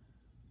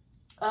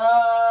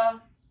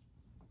 The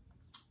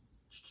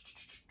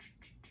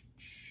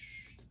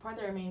part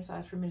that remains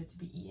is permitted to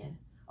be eaten.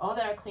 All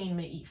that are clean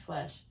may eat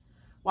flesh.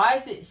 Why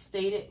is it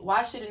stated?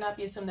 Why should it not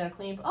be assumed that a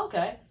clean?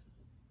 Okay.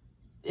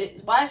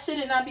 Why should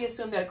it not be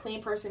assumed that a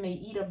clean person may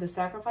eat of the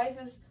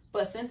sacrifices?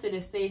 But since it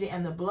is stated,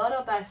 and the blood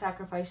of thy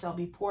sacrifice shall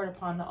be poured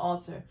upon the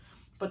altar,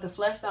 but the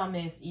flesh thou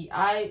mayest eat.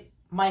 I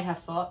might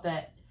have thought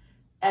that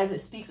as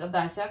it speaks of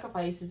thy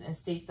sacrifices and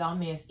states thou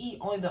mayest eat,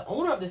 only the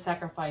owner of the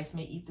sacrifice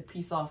may eat the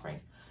peace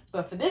offerings.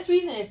 But for this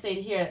reason it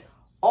stated here,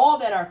 all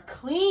that are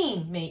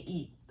clean may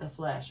eat the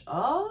flesh.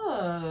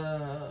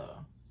 Oh.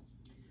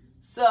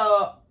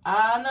 So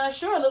I'm not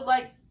sure. It looked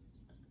like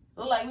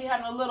we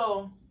having a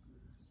little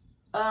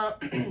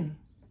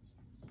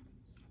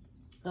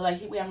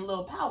like we having a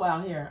little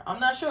powwow here. I'm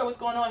not sure what's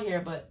going on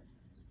here, but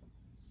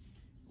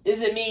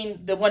does it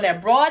mean the one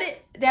that brought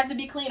it, they have to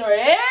be clean, or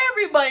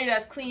everybody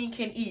that's clean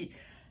can eat?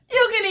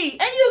 You can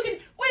eat, and you can,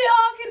 we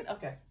all can.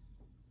 Okay.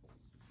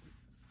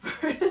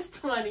 Verse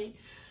 20.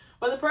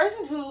 But the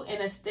person who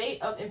in a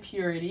state of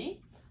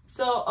impurity.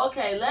 So,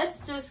 okay,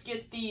 let's just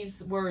get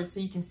these words so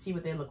you can see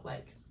what they look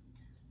like.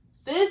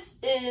 This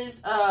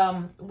is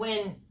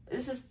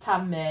this is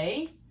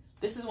tameh.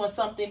 This is when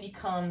something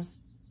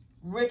becomes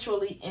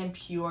ritually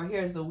impure.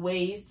 Here's the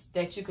ways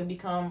that you can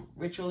become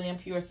ritually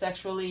impure: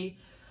 sexually,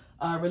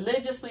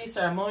 religiously,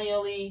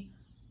 ceremonially,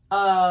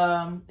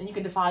 and you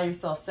can defile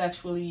yourself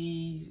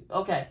sexually.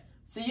 Okay,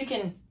 so you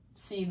can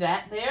see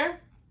that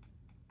there.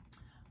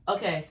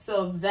 Okay,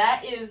 so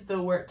that is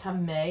the word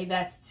tameh.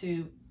 That's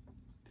to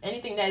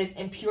anything that is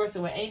impure.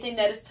 So when anything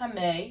that is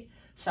tameh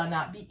shall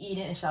not be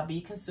eaten and shall be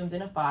consumed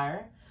in a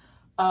fire.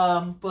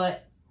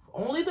 But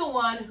only the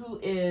one who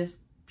is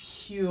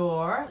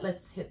pure.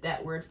 Let's hit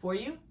that word for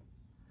you.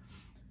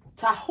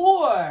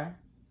 Tahor.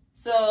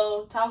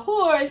 So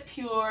tahor is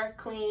pure,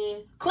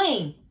 clean,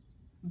 clean.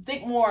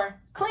 Think more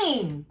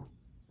clean.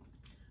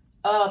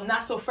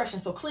 Not so fresh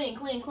and so clean,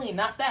 clean, clean.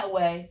 Not that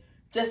way.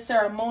 Just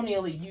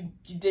ceremonially, you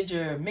did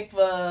your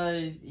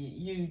mikvah,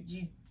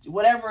 you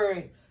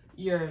whatever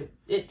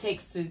it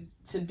takes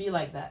to be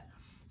like that.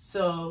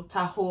 So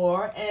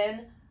tahor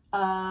and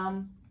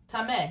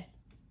tameh.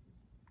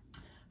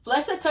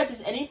 Flesh that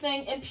touches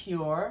anything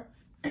impure,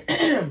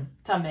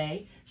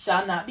 tameh,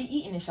 shall not be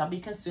eaten, it shall be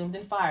consumed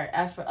in fire.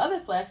 As for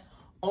other flesh,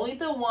 only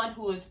the one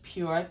who is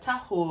pure,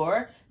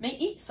 tahor, may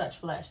eat such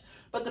flesh.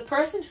 But the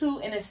person who,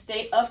 in a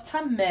state of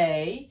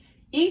tameh,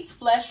 eats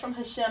flesh from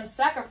Hashem's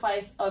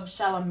sacrifice of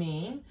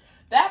shalamim,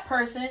 that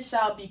person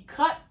shall be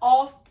cut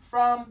off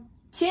from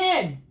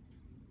kin.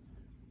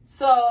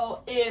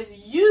 So if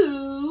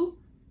you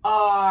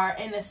are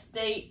in a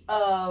state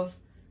of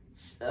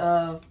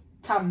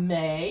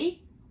tameh,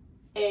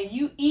 and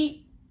you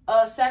eat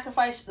a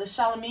sacrifice, the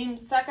shalamim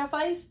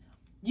sacrifice,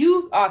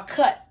 you are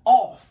cut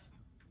off,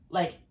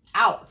 like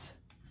out.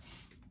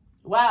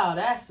 Wow,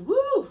 that's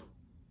woo.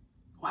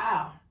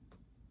 Wow.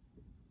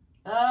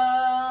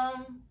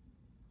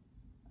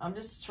 I'm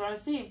just trying to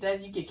see if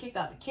that's you get kicked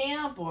out the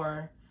camp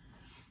or.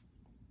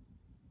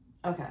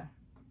 Okay.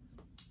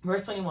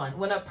 Verse 21.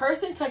 When a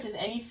person touches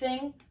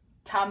anything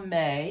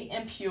tameh,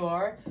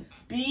 impure,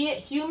 be it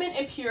human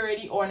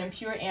impurity or an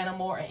impure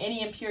animal or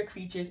any impure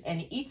creatures,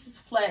 and eats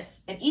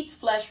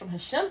flesh from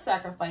Hashem's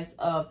sacrifice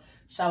of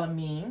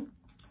shalamim,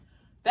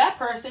 that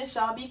person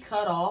shall be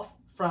cut off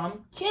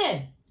from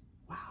kin.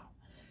 Wow.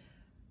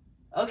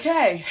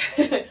 Okay.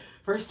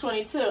 Verse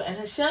 22. And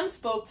Hashem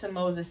spoke to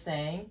Moses,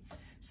 saying,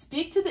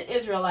 speak to the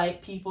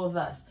Israelite people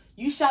thus: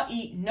 you shall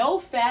eat no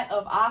fat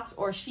of ox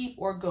or sheep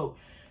or goat.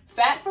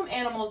 Fat from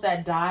animals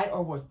that died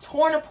or were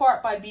torn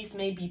apart by beasts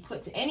may be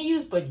put to any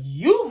use, but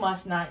you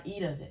must not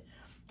eat of it.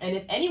 And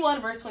if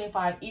anyone, verse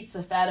 25, eats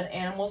the fat of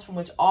animals from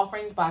which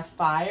offerings by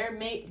fire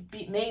may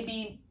be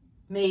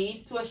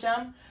made to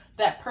Hashem,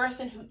 that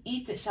person who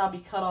eats it shall be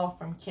cut off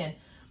from kin.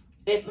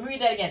 Let me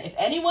read that again. If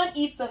anyone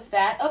eats the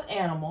fat of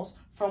animals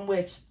from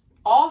which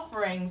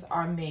offerings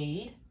are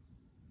made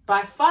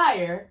by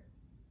fire,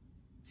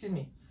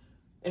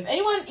 if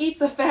anyone eats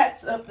the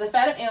fat of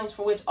animals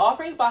for which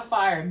offerings by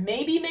fire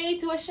may be made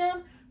to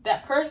Hashem,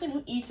 that person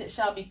who eats it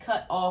shall be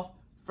cut off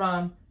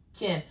from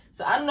kin.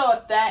 So I don't know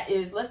if that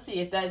is, let's see,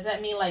 if that, does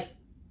that mean like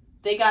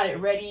they got it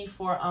ready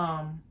for,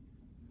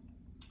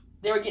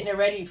 they were getting it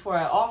ready for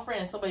an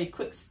offering and somebody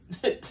quick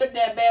took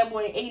that bad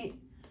boy and ate it?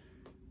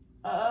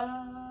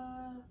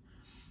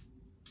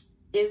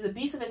 Is the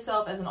beast of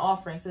itself as an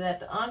offering, so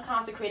that the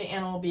unconsecrated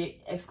animal will be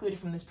excluded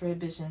from this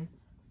prohibition.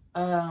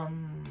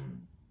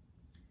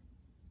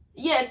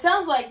 Yeah, it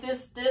sounds like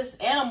this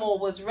animal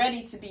was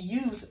ready to be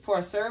used for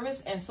a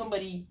service and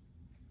somebody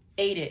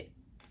ate it.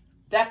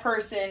 That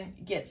person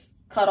gets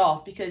cut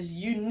off because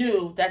you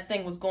knew that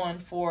thing was going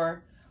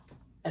for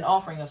an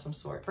offering of some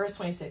sort. Verse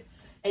 26.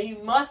 And you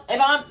must,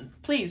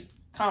 please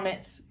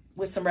comments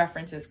with some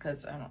references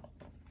because I don't know.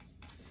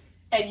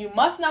 And you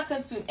must not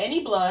consume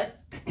any blood.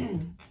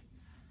 And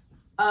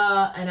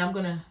I'm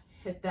going to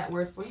hit that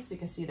word for you so you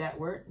can see that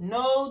word.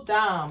 No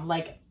dam,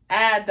 like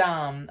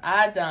Adam,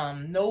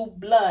 no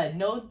blood,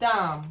 no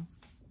dam.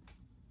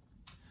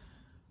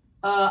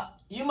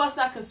 You must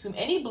not consume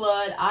any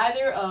blood,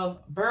 either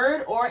of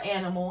bird or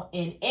animal,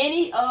 in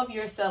any of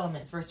your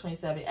settlements. Verse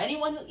 27.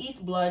 Anyone who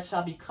eats blood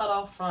shall be cut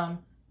off from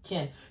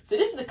kin. So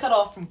this is the cut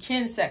off from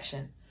kin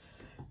section.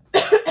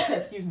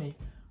 Excuse me.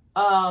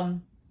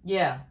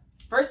 Yeah.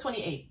 Verse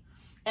 28.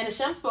 And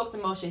Hashem spoke to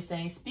Moshe,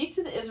 saying, speak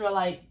to the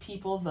Israelite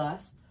people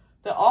thus: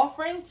 the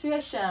offering to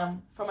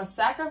Hashem from a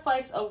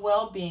sacrifice of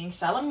well-being,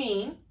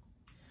 shalamim,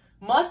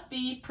 must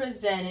be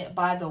presented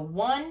by the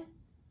one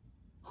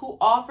who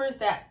offers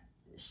that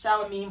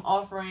shalamim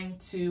offering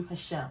to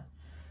Hashem.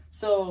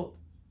 So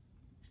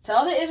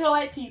tell the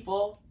Israelite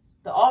people,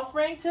 the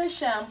offering to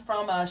Hashem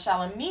from a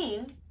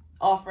shalamim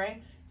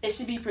offering, it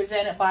should be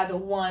presented by the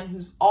one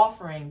who's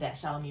offering that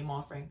shalamim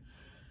offering.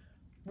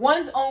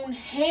 One's own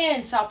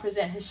hand shall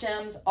present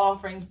Hashem's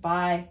offerings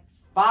by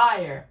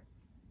fire.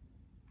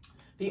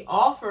 The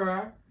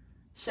offerer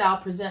shall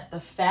present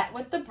the fat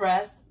with the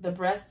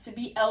breast to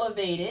be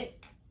elevated,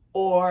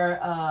 or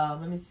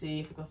let me see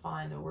if we can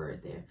find the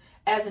word there,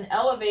 as an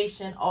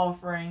elevation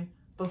offering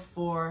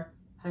before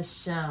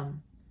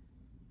Hashem.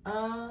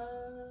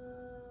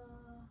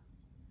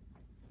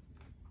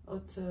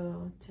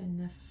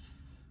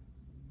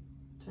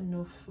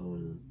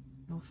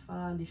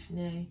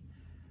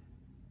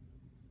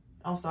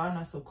 I'm sorry, I'm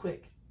not so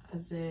quick. I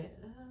said,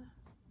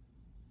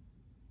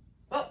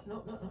 oh, no,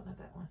 not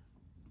that one.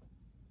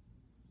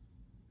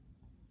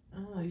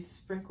 Oh, you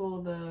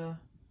sprinkle the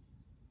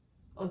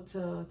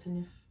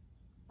tanif.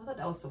 I thought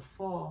that was the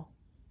fall.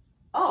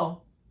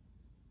 Oh,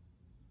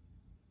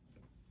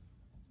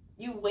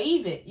 you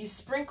wave it. You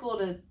sprinkle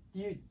the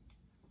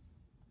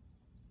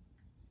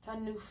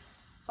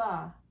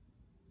tanufa.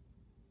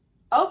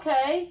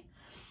 Okay.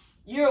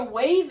 you're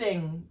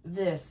waiving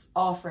this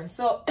offering.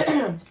 So,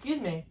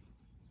 excuse me.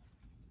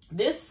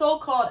 This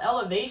so-called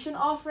elevation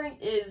offering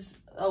is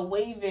a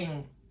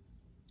waiving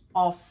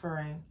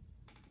offering.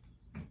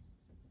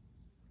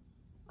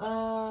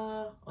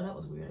 Oh, that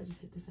was weird. I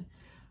just hit this thing.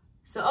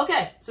 So,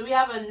 okay. So, we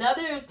have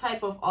another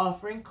type of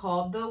offering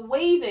called the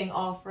waiving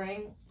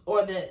offering,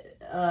 or the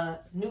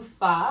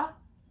nufa,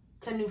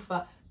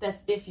 tenufa.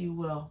 That's if you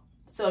will.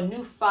 So,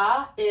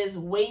 nufa is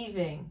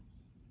waiving.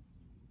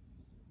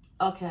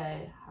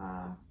 Okay.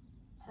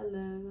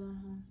 Hello.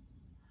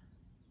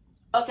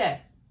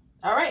 Okay.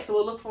 All right. So,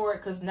 we'll look for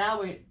it because now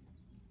we're...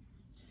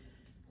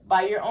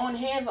 By your own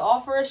hands, the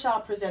offerer shall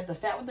present the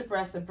fat with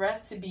the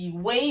breast to be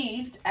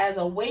waved as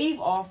a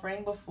wave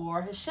offering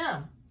before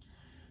Hashem.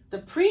 The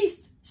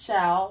priest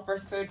shall,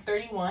 verse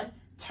 31,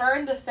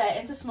 turn the fat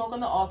into smoke on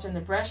the altar, and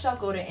the breast shall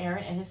go to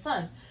Aaron and his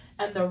sons.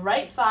 And the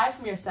right thigh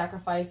from your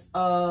sacrifice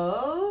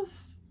of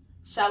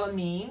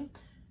Shalamim,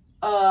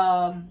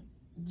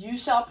 you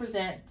shall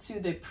present to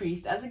the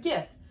priest as a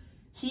gift.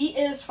 He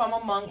is from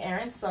among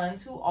Aaron's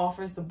sons who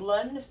offers the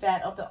blood and the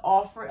fat of the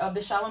offer of the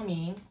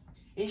Shalamim.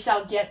 He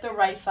shall get the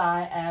right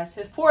thigh as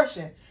his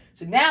portion.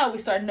 So now we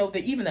start to know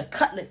that even the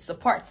cutlets, the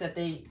parts that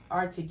they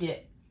are to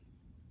get.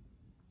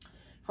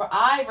 For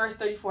I, verse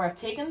 34, have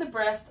taken the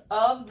breast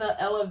of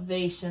the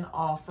elevation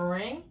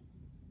offering.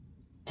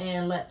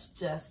 And let's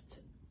just...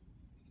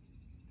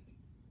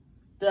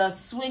 The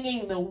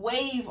swinging, the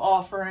wave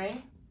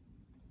offering.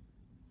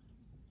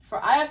 For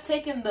I have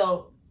taken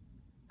the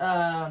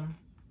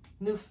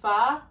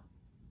nufa,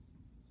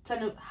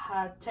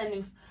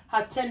 tenufa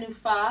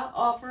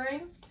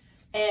offering.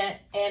 And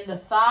the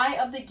thigh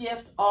of the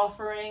gift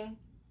offering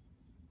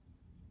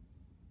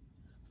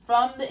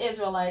from the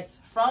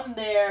Israelites, from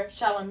their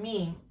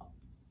Shalamim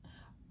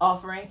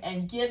offering,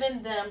 and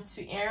given them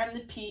to Aaron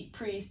the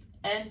priest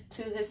and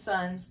to his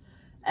sons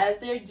as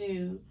their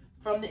due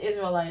from the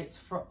Israelites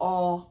for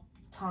all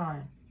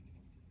time.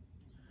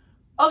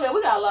 Okay,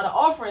 we got a lot of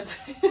offerings.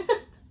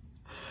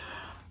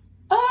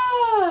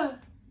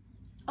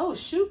 Oh,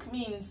 shuk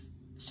means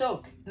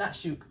shok, not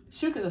shuk.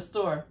 Shuk is a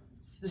store.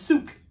 The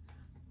souk.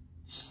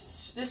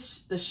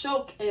 The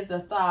shok is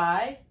the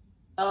thigh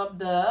of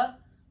the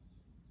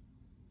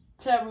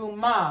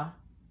terumah.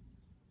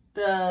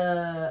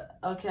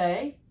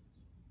 Okay.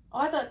 Oh,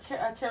 I thought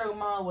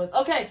terumah was...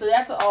 Okay, so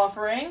that's an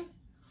offering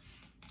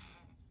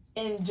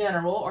in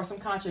general, or some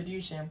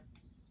contribution.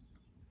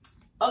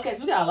 Okay,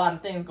 so we got a lot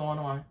of things going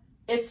on.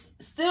 It's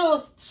still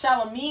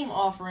Shalamim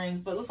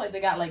offerings, but it looks like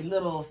they got like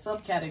little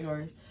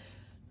subcategories.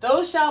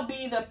 Those shall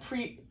be the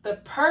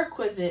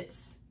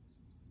perquisites,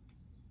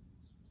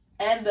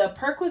 and the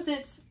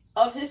perquisites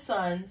of his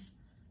sons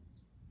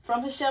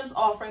from Hashem's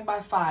offering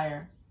by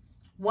fire,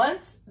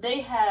 once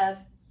they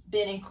have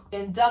been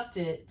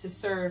inducted to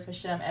serve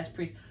Hashem as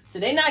priests. So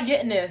they're not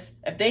getting this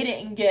if they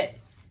didn't get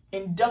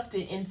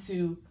inducted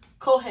into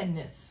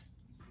Kohenness.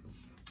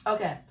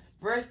 Okay,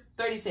 verse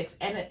 36.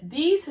 And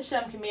these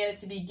Hashem commanded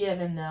to be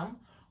given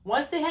them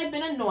once they had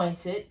been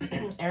anointed,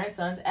 Aaron's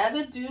sons, as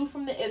a due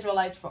from the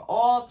Israelites for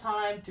all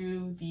time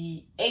through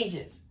the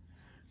ages.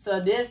 So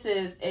this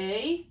is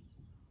a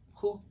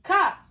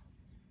hukat.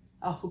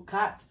 A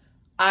hukat,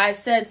 I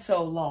said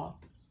so law.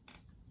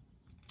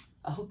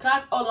 A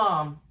hukat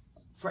olam,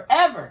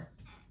 forever.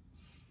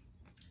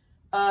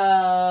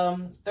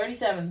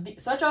 37.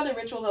 Such are the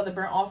rituals of the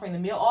burnt offering, the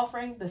meal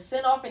offering, the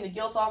sin offering, the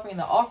guilt offering,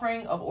 the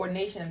offering of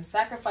ordination, and the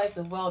sacrifice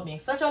of well-being.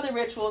 Such are the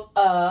rituals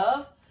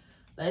of,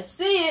 let's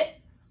see it,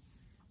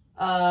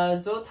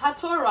 Zot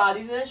HaTorah.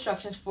 These are the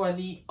instructions for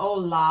the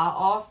Olah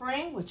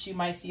offering, which you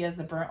might see as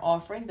the burnt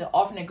offering, the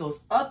offering that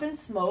goes up in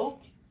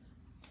smoke.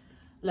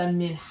 La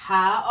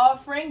Minha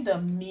offering, the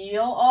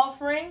meal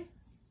offering,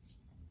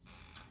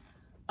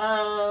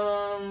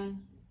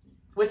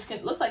 which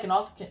looks like can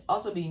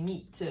also be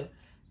meat too,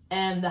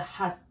 and the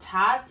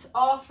Hatat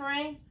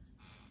offering,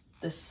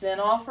 the sin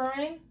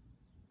offering,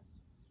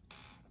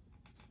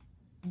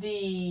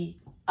 the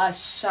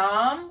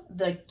Asham,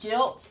 the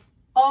guilt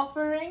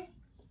offering,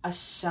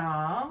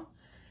 Asham,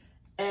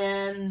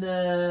 and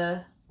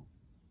the,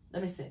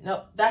 let me see,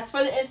 no, that's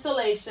for the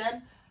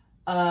installation.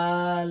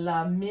 La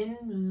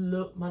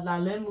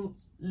miluim.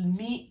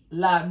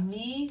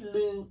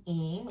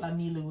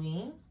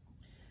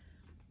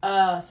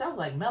 Sounds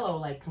like mellow,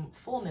 like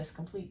fullness,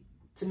 complete,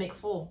 to make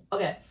full.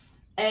 Okay.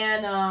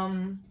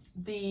 And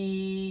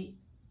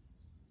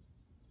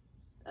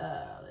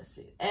let's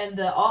see. And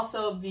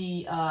also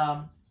the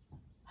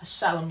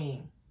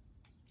Shalamim.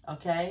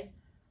 Okay?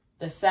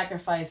 The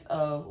sacrifice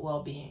of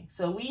well-being.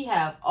 So we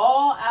have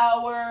all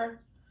our...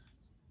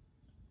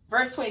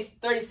 Verse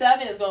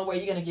 37 is where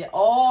you're going to get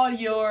all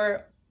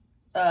your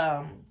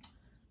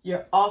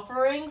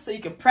offerings so you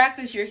can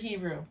practice your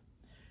Hebrew.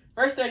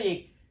 Verse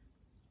 38.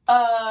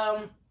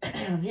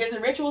 Here's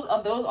the rituals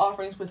of those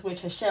offerings with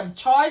which Hashem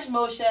charged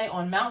Moshe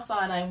on Mount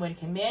Sinai when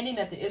commanding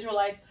that the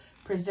Israelites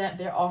present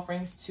their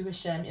offerings to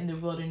Hashem in the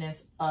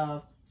wilderness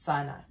of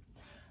Sinai.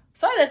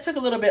 Sorry that took a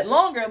little bit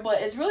longer,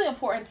 but it's really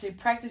important to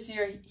practice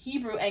your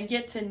Hebrew and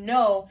get to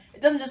know.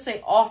 It doesn't just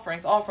say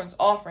offerings, offerings,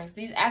 offerings.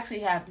 These actually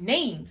have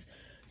names.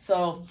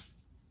 So,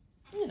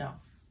 you know.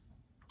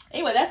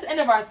 Anyway, that's the end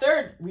of our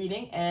third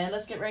reading, and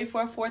let's get ready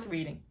for our fourth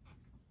reading.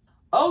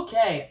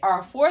 Okay,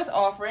 our fourth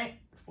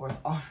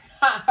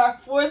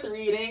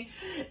reading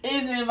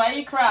is in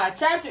Vayikra,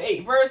 chapter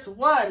 8, verse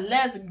 1.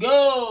 Let's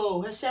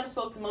go. Hashem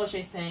spoke to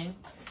Moshe, saying,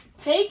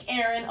 take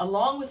Aaron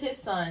along with his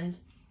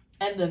sons,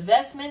 and the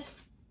vestments,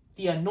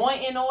 the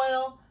anointing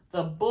oil,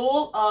 the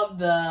bull of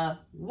the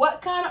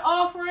what kind of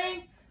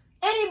offering?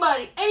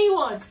 Anybody,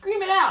 anyone,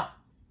 scream it out.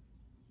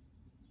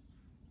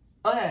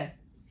 Okay.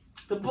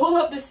 The bull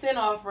of the sin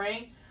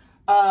offering,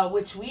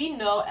 which we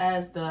know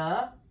as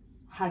the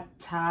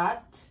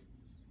hatat,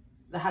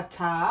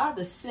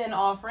 the sin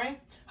offering.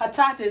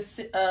 Hatat is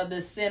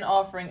the sin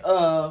offering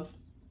of,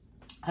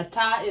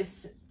 hatat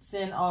is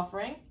sin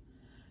offering.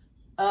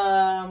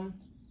 So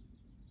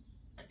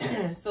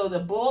the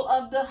bull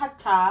of the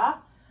hatat,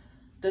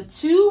 the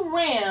 2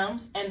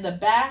 rams, and the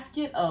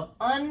basket of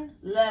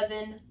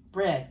unleavened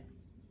bread.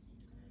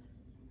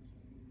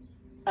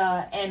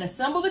 And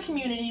assemble the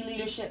community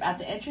leadership at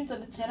the entrance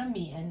of the tent of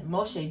meeting.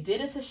 Moshe did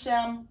as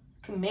Hashem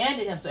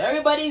commanded him. So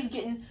everybody's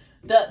getting,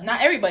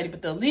 not everybody,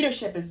 but the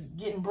leadership is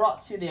getting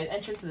brought to the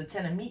entrance of the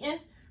tent of meeting.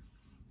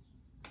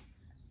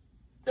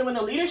 Then when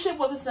the leadership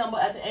was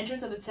assembled at the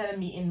entrance of the tent of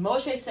meeting,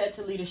 Moshe said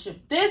to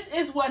leadership, this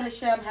is what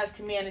Hashem has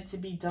commanded to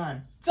be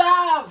done.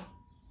 Tzav!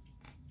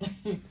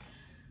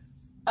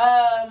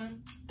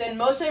 Then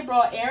Moshe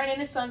brought Aaron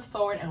and his sons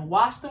forward and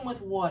washed them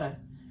with water.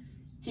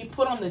 He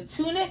put on the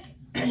tunic,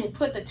 he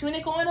put the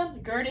tunic on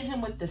him, girded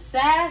him with the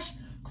sash,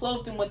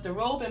 clothed him with the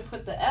robe, and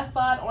put the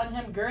ephod on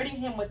him, girding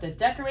him with the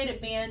decorated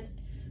band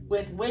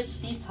with which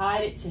he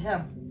tied it to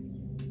him.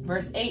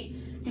 Verse 8,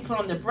 he put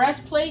on the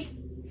breastplate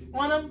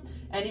on him,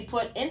 and he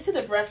put into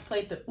the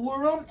breastplate the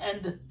Urim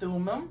and the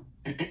Thummim.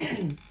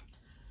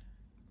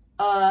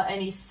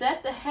 And he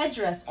set the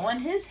headdress on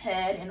his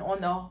head, and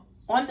on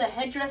the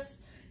headdress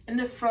in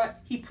the front,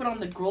 he put on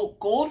the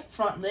gold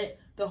frontlet,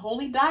 the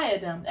holy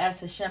diadem,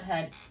 as Hashem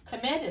had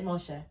commanded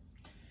Moshe.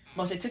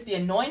 Moshe took the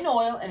anointing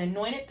oil and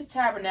anointed the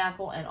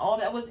tabernacle and all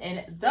that was in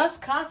it, thus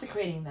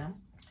consecrating them.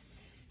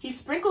 He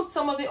sprinkled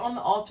some of it on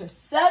the altar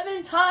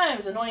 7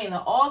 times, anointing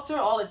the altar,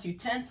 all its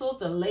utensils,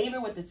 the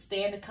laver with its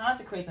stand to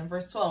consecrate them.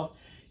 Verse 12.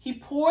 He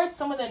poured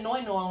some of the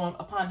anointing oil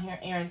upon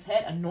Aaron's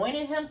head,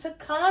 anointed him to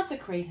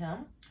consecrate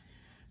him.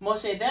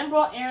 Moshe then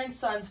brought Aaron's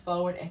sons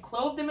forward and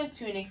clothed them in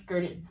tunics,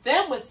 girded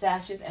them with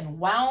sashes, and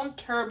wound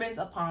turbans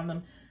upon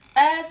them,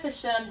 as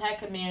Hashem had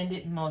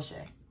commanded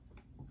Moshe.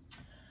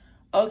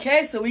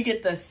 Okay, so we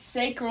get the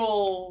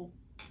sacred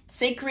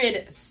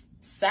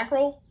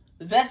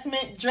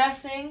vestment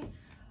dressing,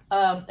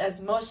 as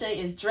Moshe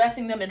is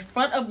dressing them in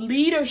front of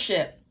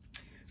leadership.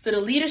 So the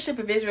leadership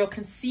of Israel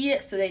can see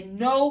it, so they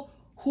know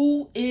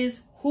who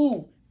is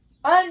who.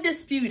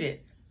 Undisputed.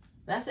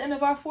 That's the end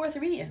of our fourth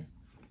reading.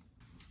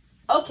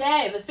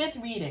 Okay, the fifth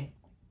reading.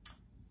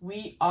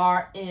 We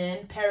are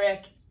in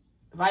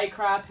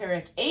Vayikra,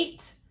 Perek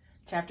 8,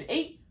 chapter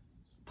 8,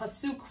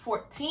 Pasuk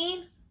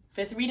 14.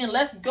 Fifth reading,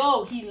 let's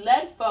go. He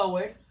led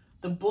forward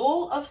the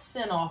bull of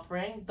sin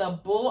offering, the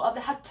bull of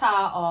the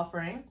hatah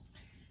offering.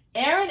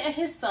 Aaron and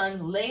his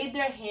sons laid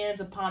their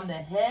hands upon the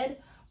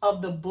head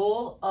of the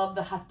bull of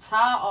the hatah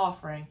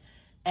offering,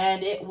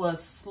 and it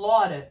was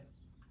slaughtered.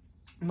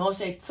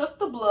 Moshe took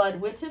the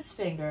blood with his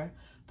finger,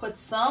 put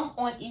some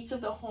on each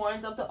of the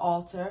horns of the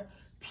altar,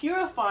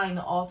 purifying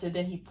the altar.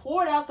 Then he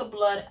poured out the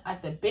blood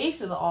at the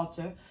base of the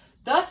altar.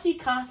 Thus he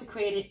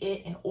consecrated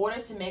it in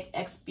order to make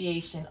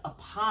expiation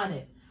upon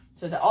it.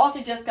 So the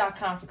altar just got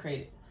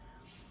consecrated.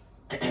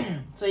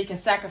 So he can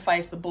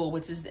sacrifice the bull,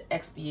 which is the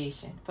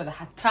expiation for the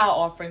hatah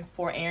offering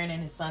for Aaron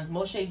and his sons.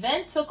 Moshe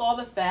then took all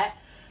the fat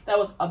that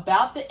was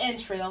about the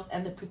entrails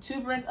and the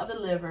protuberance of the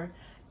liver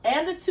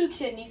and the 2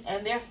 kidneys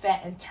and their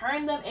fat and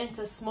turned them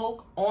into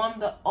smoke on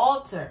the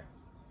altar.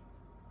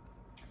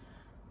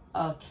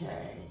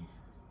 Okay.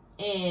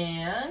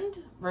 And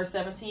verse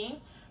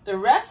 17, the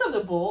rest of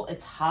the bull,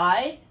 its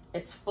hide,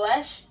 its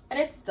flesh, and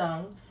its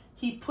dung,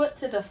 he put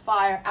to the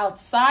fire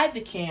outside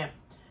the camp,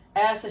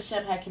 as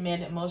Hashem had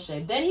commanded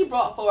Moshe. Then he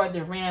brought forward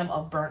the ram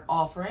of burnt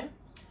offering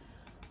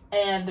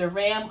and the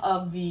ram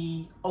of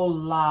the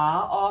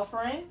olah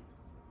offering.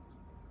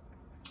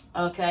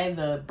 Okay,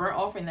 the burnt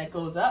offering that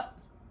goes up.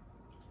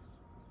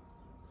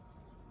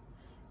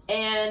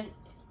 And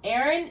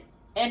Aaron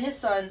and his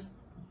sons,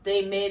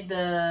 they made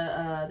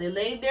they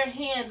laid their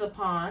hands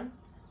upon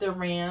the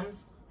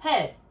ram's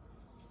head.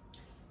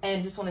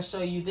 And just want to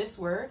show you this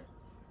word.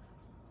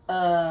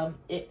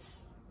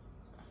 It's,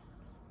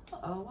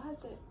 why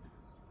is it?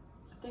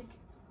 I think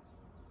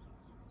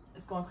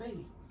it's going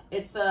crazy.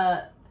 It's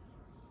the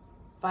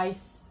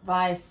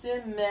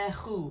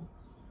Vaisimechu,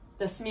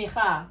 the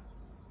smicha,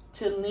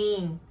 to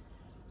lean.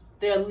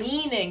 They're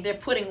leaning. They're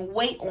putting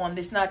weight on.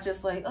 It's not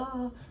just like,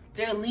 oh,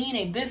 they're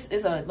leaning. This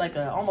is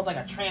almost like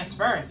a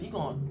transference.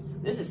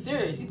 This is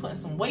serious. You putting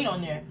some weight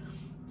on there.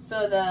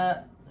 So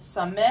the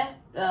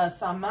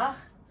samach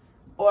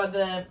or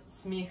the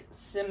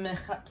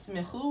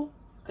smichu,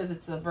 because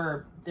it's a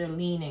verb. They're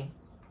leaning.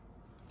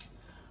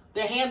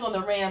 Their hands on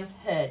the ram's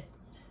head.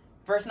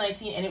 Verse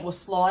 19, and it was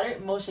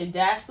slaughtered. Moshe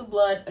dashed the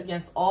blood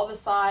against all the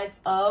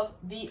sides of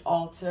the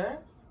altar.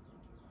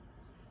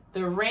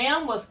 The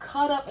ram was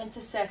cut up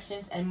into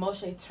sections, and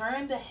Moshe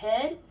turned the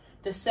head,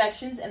 the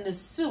sections, and the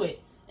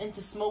suet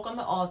into smoke on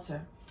the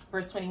altar.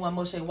 Verse 21,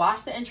 Moshe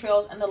washed the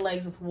entrails and the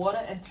legs with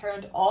water and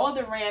turned all of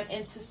the ram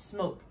into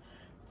smoke.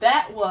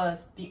 That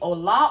was the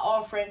olah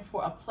offering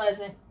for a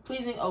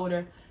pleasing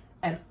odor,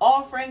 an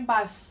offering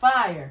by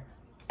fire,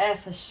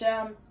 as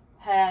Hashem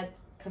had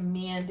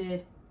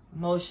commanded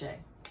Moshe.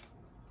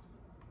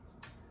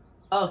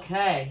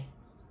 Okay.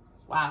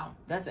 Wow.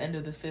 That's the end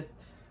of the fifth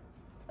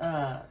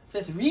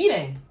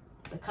reading.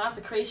 The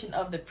consecration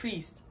of the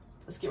priest.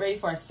 Let's get ready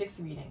for our sixth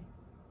reading.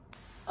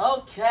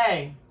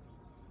 Okay.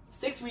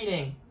 Sixth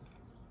reading.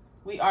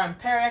 We are in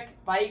Perek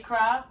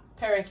Vayikra,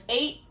 Perek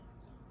 8,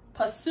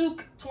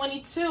 Pasuk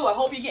 22. I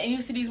hope you're getting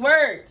used to these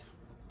words.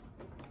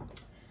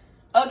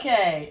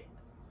 Okay.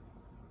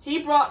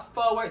 He brought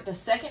forward the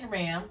second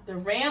ram, the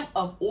ram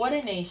of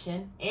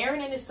ordination. Aaron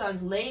and his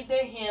sons laid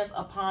their hands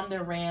upon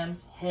the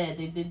ram's head.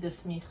 They did the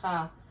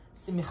smichu.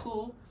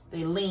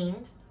 They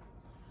leaned.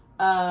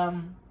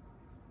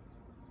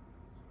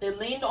 They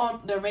leaned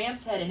on the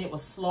ram's head, and it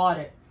was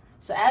slaughtered.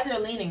 So as they're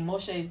leaning,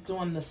 Moshe is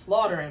doing the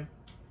slaughtering.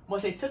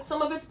 Moshe took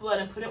some of its blood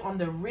and put it on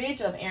the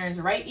ridge of Aaron's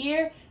right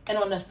ear, and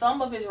on the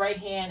thumb of his right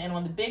hand, and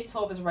on the big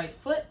toe of his right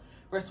foot.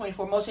 Verse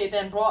 24, Moshe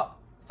then brought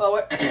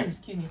forward,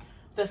 excuse me,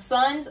 the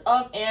sons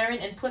of Aaron,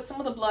 and put some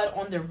of the blood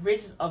on the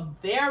ridges of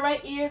their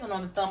right ears, and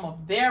on the thumb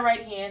of their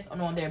right hands,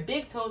 and on their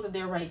big toes of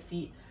their right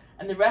feet.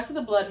 And the rest of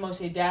the blood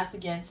Moshe dashed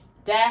against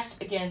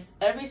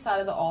every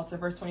side of the altar.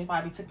 Verse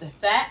 25, he took the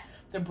fat,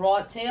 the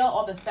broad tail,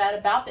 all the fat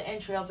about the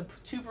entrails, the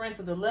protuberance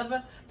of the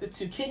liver, the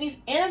two kidneys,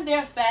 and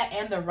their fat,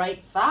 and the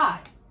right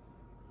thigh.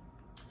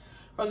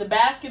 From the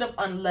basket of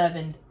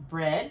unleavened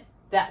bread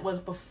that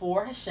was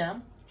before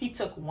Hashem, he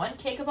took 1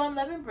 cake of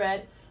unleavened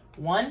bread,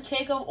 1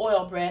 cake of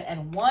oil bread,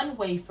 and 1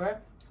 wafer,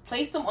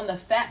 placed them on the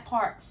fat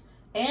parts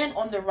and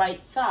on the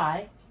right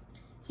thigh.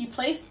 He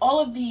placed all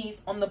of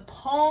these on the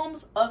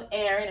palms of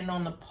Aaron and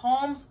on the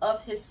palms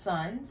of his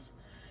sons,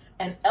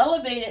 and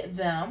elevated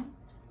them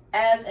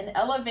as an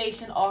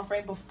elevation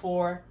offering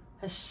before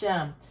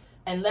Hashem.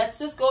 And let's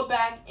just go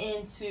back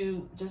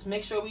into, just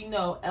make sure we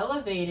know,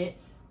 elevated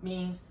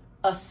means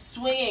a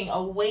swinging,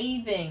 a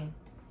waving.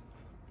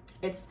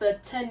 It's the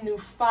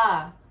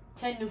tenufah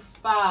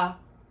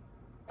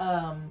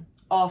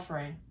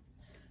offering.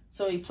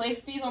 So he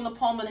placed these on the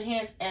palm of the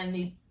hands, and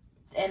they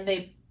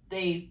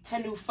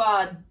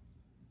tenufah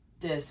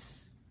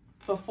this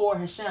before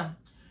Hashem.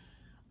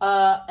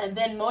 And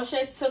then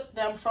Moshe took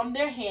them from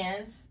their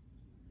hands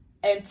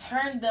and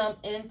turned them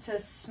into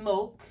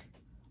smoke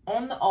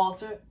on the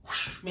altar,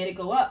 made it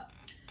go up,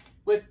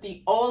 with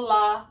the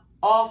olah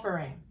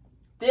offering.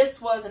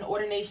 This was an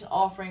ordination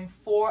offering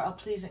for a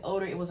pleasing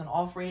odor. It was an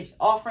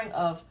offering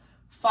of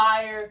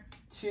fire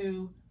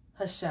to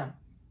Hashem.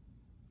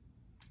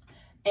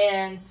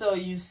 And so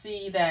you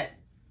see that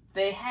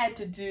they had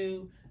to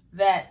do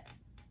that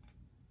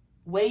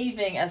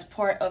waving as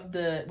part of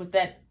with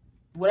that,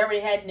 whatever they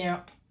had in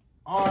their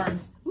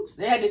arms.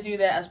 They had to do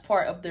that as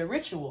part of the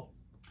ritual.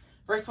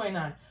 Verse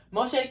 29,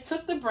 Moshe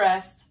took the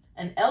breast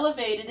and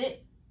elevated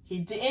it. He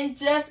didn't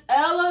just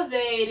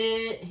elevate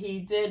it. He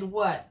did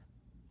what?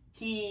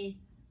 He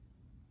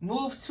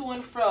moved to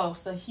and fro.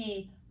 So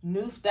he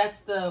noofed, that's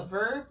the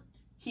verb.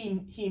 He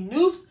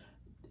noofed,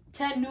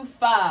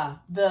 tenufah,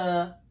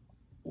 the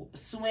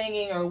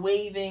swinging or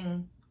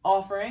waving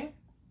offering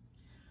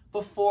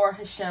before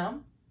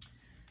Hashem.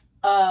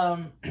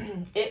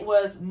 It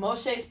was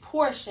Moshe's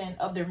portion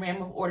of the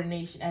ram of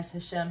ordination as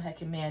Hashem had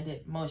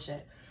commanded Moshe.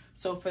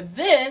 So for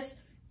this,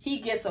 he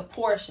gets a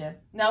portion.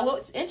 Now,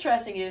 what's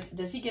interesting is,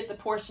 does he get the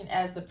portion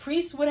as the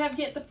priest would have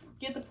get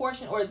the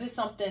portion, or is this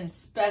something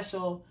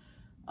special?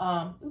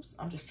 I'm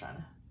just trying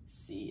to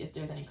see if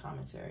there's any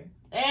commentary.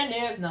 And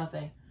there's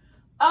nothing.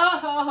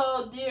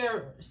 Oh,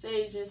 dear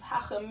sages,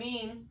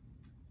 hachamim.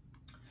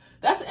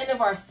 That's the end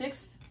of our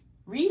 6th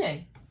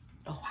reading.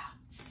 Oh, wow.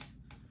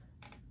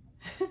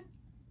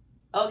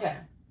 Okay.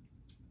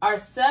 Our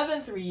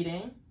 7th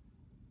reading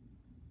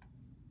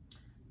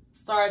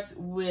starts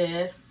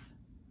with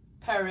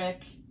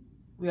Perek.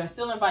 We are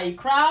still in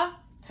Vayikra,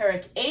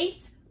 Perek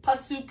 8,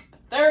 Pasuk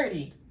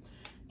 30.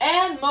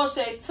 And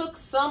Moshe took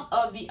some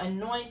of the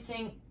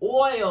anointing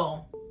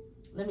oil.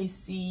 Let me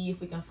see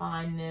if we can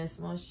find this.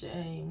 Moshe,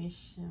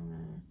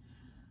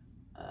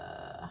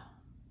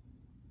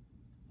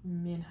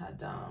 Min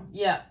Hadam.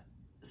 Yeah.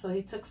 So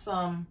he took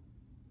some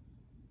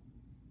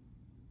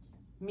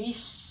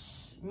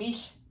Mishha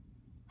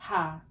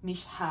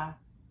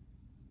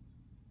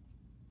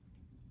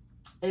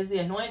is the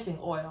anointing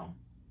oil.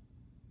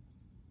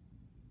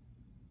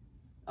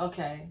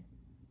 Okay.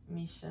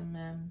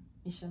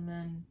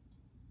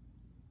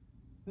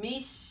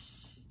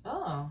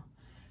 Oh.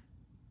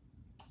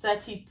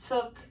 That he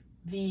took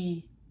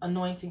the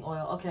anointing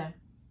oil. Okay.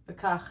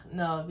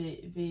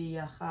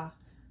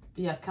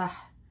 V'yakach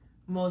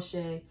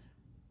Moshe.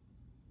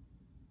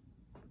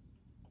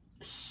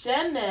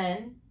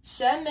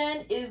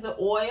 Shemen is the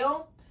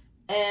oil,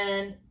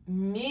 and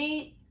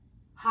mi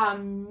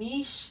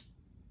hamishha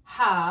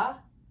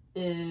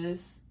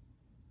is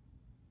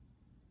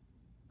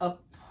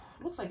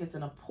looks like it's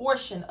in a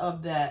portion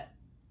of that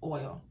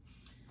oil.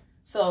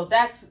 So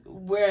that's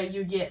where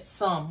you get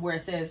some, where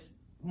it says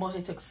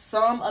Moshe took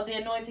some of the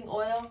anointing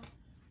oil.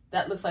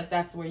 That looks like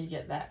that's where you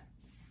get that,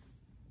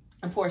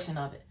 a portion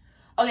of it.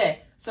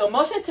 Okay, so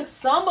Moshe took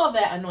some of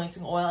that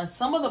anointing oil and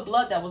some of the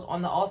blood that was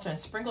on the altar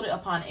and sprinkled it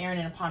upon Aaron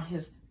and upon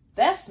his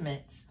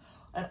vestments,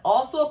 and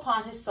also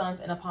upon his sons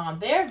and upon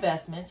their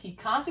vestments. He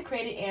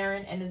consecrated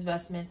Aaron and his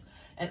vestments,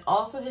 and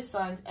also his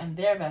sons and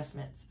their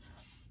vestments.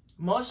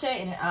 Moshe,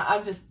 and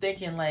I'm just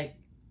thinking like,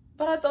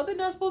 but I thought they're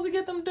not supposed to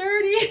get them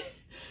dirty.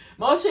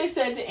 Moshe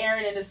said to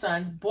Aaron and his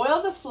sons,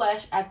 boil the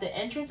flesh at the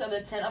entrance of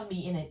the tent of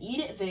meeting and eat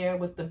it there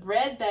with the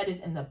bread that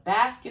is in the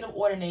basket of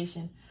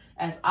ordination,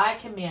 as I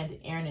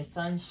commanded. Aaron and his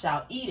sons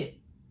shall eat it.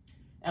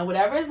 And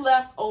whatever is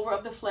left over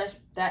of the flesh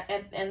that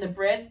and the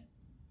bread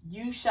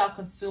you shall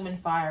consume in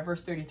fire.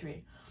 Verse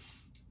 33.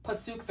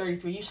 Pasuk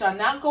 33. You shall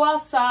not go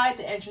outside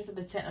the entrance of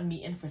the tent of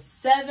meeting for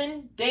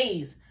 7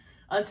 days,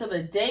 until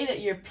the day that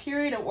your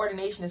period of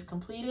ordination is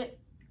completed.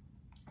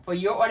 For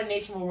your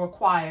ordination will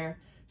require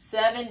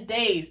 7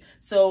 days.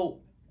 So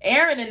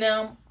Aaron and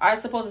them are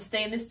supposed to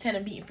stay in this tent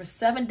of meeting for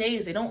 7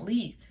 days. They don't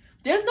leave.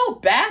 There's no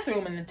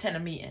bathroom in the tent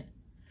of meeting.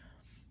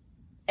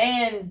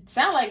 And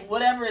sound like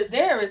whatever is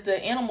there is the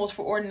animals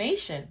for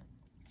ordination.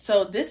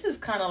 So this is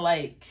kind of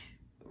like,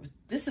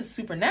 this is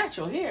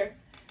supernatural here.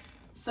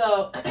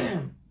 So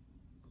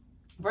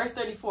verse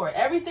 34,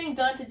 everything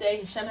done today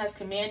Hashem has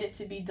commanded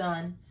to be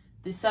done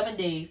the 7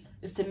 days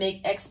is to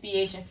make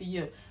expiation for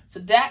you. So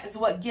that is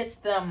what gets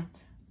them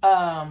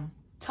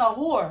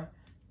tahor,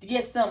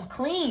 gets them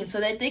clean so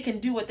that they can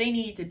do what they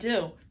need to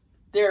do.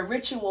 Their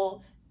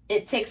ritual,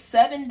 it takes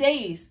 7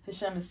 days,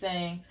 Hashem is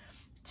saying,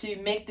 to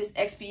make this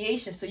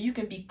expiation so you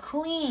can be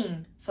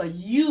clean, so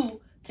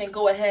you can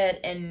go ahead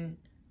and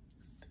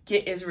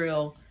get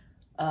Israel,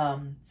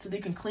 so they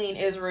can clean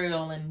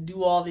Israel and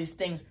do all these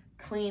things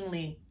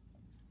cleanly.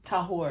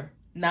 Tahor,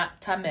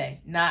 not tameh,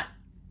 not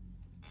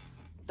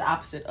the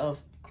opposite of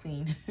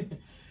clean.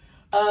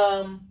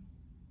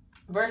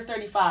 Verse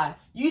 35,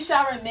 you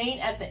shall remain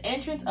at the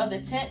entrance of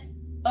the tent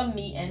of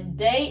meeting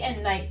day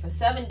and night for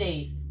 7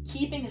 days,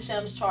 keeping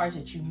Hashem's charge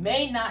that you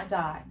may not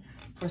die.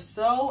 For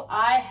so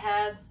I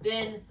have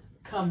been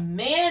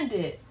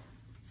commanded.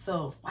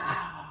 So,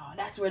 wow,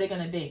 that's where they're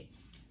going to be.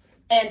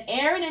 And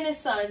Aaron and his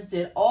sons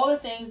did all the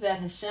things that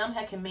Hashem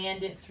had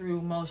commanded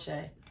through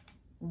Moshe.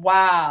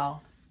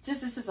 Wow.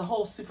 This is a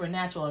whole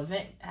supernatural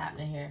event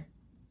happening here.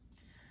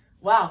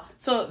 Wow.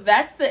 So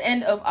that's the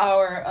end of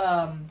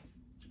our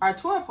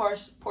Torah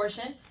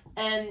portion.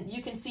 And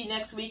you can see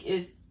next week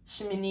is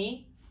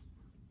Shemini.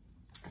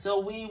 So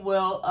we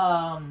will,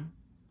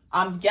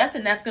 I'm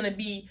guessing that's going to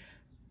be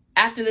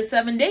after the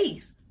 7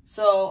 days.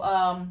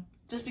 So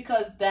just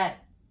because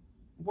that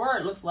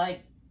word looks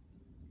like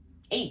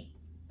 8.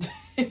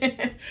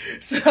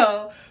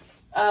 So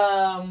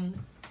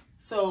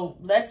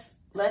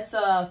let's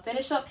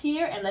finish up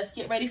here and let's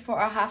get ready for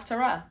our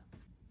Haftarah.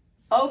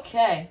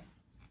 Okay.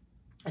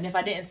 And if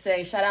I didn't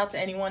say, shout out to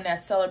anyone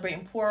that's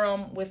celebrating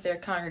Purim with their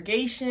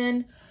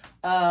congregation.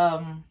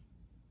 That's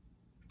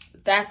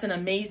an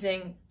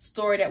amazing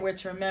story that we're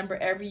to remember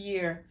every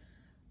year,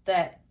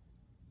 that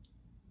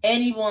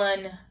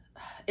anyone,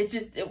 it's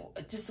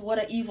just what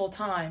an evil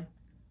time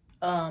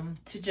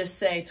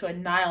to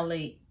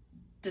annihilate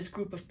this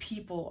group of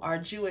people, our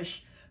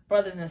Jewish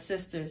brothers and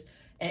sisters.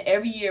 And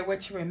every year we're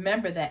to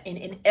remember that. And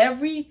in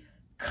every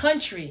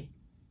country,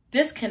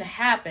 this can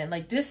happen.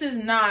 Like, this is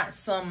not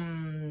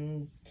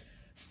some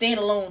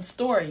standalone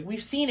story.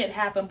 We've seen it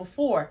happen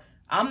before.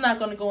 I'm not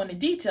going to go into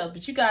details,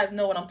 but you guys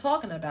know what I'm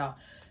talking about.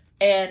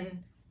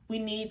 And we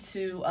need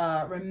to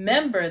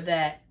remember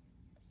that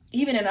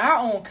even in our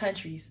own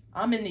countries,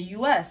 I'm in the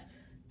U.S.,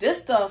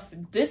 this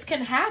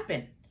can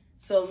happen.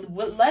 So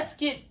let's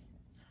get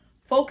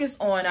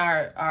focused on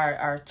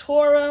our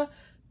Torah,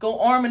 go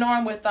arm in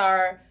arm with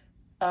our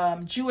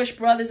Jewish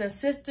brothers and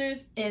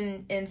sisters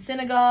in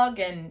synagogue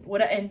and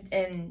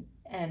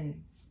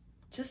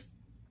just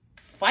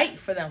fight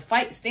for them,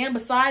 stand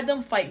beside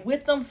them, fight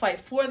with them, fight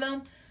for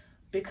them,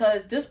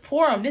 because this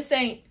Purim, this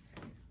ain't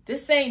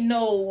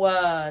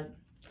no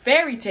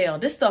fairy tale.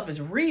 This stuff is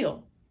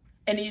real,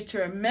 and you need to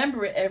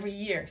remember it every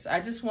year. So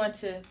I just want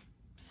to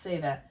say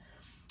that.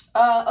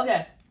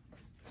 Okay.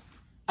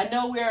 I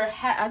know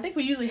I think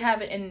we usually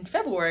have it in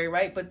February,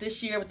 right? But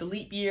this year with the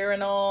leap year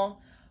and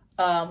all,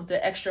 the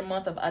extra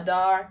month of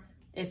Adar,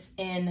 it's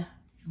in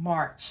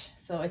March.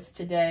 So it's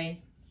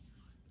today.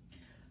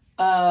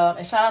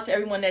 And shout out to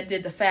everyone that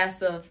did the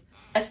fast of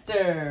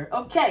Esther.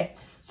 Okay.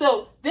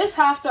 So this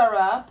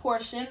Haftarah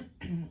portion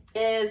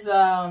is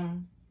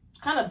kind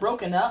of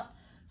broken up.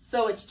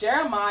 So it's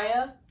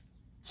Jeremiah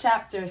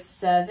chapter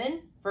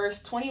 7,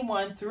 verse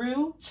 21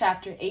 through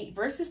chapter 8,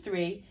 verses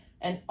 3.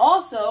 And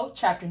also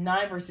chapter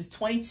 9, verses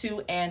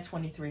 22 and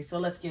 23. So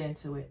let's get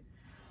into it.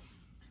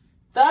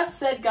 Thus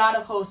said God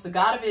of hosts, the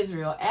God of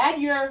Israel,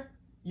 add your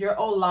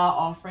olah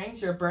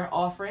offerings, your burnt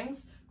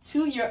offerings,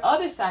 to your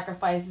other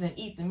sacrifices and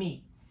eat the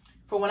meat.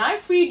 For when I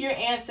freed your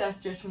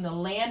ancestors from the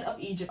land of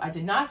Egypt, I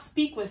did not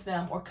speak with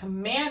them or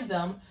command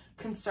them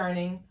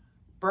concerning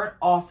burnt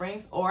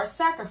offerings or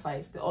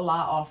sacrifice, the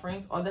olah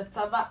offerings or the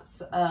tzavah.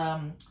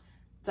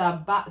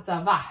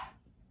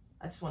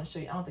 I just want to show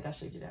you. I don't think I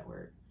showed you that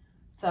word.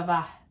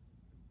 Tzavah.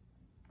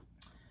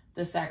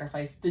 The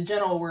sacrifice, the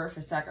general word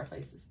for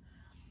sacrifices.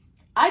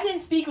 I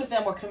didn't speak with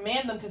them or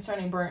command them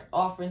concerning burnt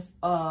offerings,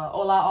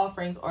 olah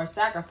offerings or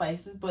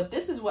sacrifices, but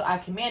this is what I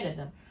commanded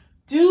them.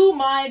 Do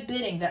my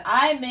bidding, that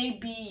I may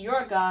be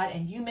your God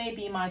and you may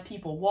be my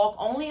people. Walk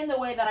only in the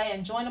way that I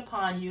enjoin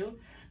upon you,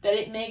 that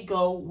it may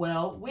go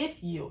well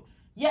with you.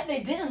 Yet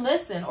they didn't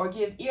listen or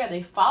give ear.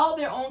 They followed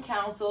their own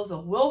counsels, the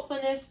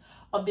willfulness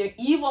of their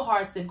evil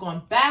hearts. They've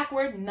gone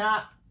backward,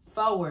 not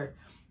forward.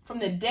 From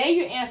the day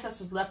your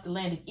ancestors left the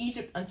land of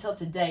Egypt until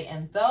today,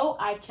 and though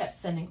I kept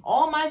sending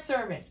all my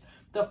servants,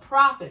 the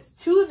prophets,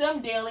 to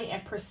them daily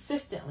and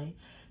persistently,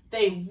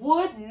 they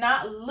would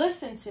not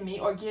listen to me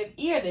or give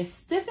ear. They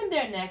stiffened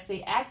their necks.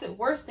 They acted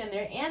worse than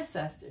their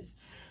ancestors.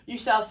 You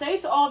shall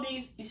say all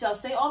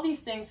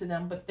these things to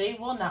them, but they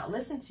will not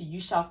listen to you.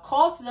 You shall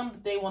call to them,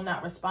 but they will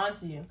not respond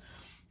to you.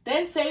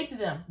 Then say to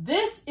them,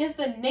 this is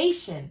the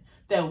nation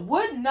that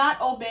would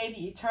not obey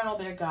the eternal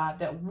their God,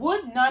 that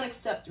would not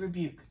accept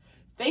rebuke.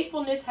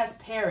 Faithfulness has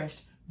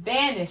perished,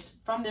 vanished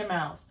from their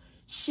mouths.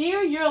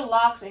 Shear your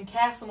locks and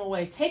cast them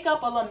away. Take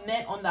up a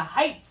lament on the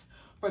heights,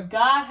 for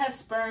God has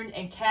spurned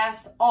and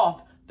cast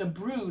off the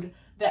brood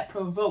that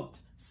provoked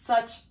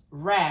such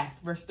wrath.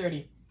 Verse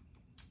 30.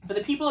 For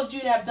the people of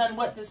Judah have done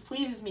what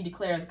displeases me,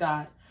 declares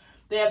God.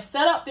 They have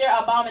set up their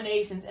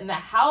abominations in the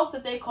house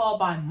that they call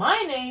by my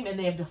name, and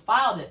they have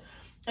defiled it.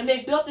 And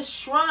they built the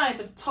shrines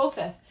of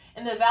Topheth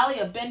in the valley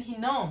of Ben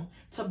Hinnom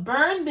to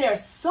burn their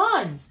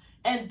sons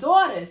and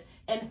daughters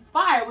in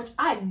fire, which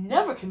I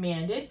never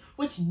commanded,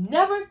 which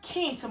never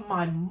came to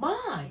my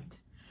mind.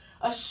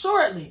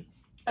 Assuredly,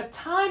 a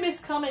time is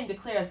coming,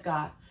 declares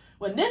God,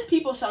 when this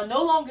people shall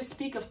no longer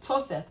speak of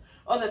Topheth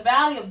or the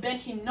valley of Ben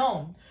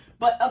Hinnom,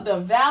 but of the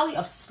valley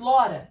of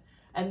slaughter,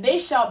 and they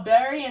shall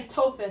bury in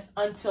Topheth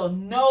until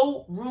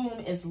no room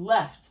is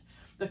left.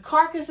 The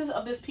carcasses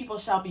of this people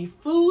shall be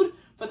food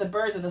for the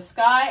birds of the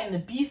sky and the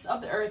beasts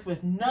of the earth,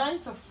 with none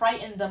to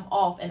frighten them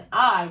off. And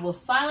I will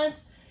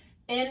silence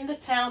in the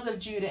towns of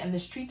Judah and the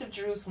streets of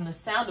Jerusalem the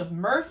sound of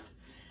mirth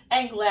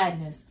and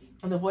gladness,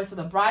 and the voice of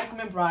the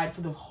bridegroom and bride,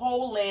 for the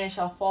whole land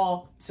shall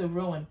fall to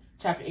ruin.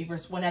 Chapter 8,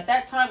 verse 1. At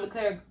that time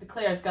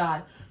declares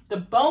God, the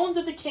bones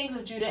of the kings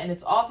of Judah and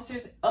its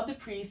officers, of the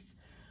priests,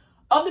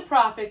 of the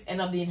prophets,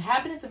 and of the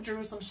inhabitants of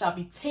Jerusalem shall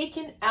be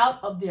taken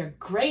out of their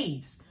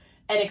graves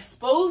and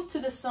exposed to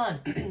the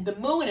sun, the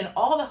moon, and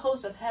all the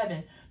hosts of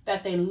heaven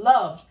that they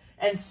loved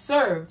and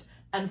served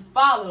and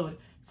followed,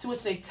 to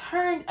which they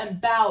turned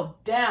and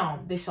bowed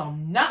down. They shall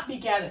not be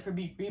gathered for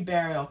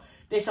reburial.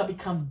 They shall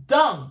become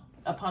dung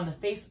upon the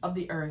face of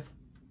the earth,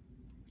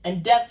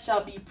 and death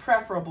shall be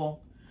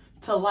preferable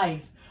to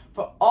life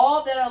for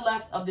all that are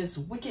left of this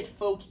wicked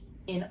folk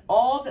in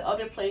all the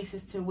other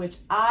places to which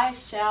I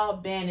shall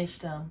banish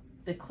them,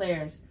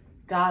 declares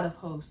God of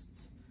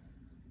hosts.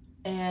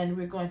 And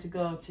we're going to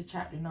go to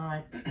chapter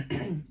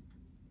 9,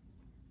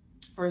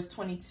 verse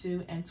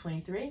 22 and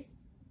 23.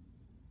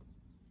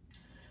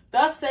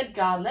 Thus said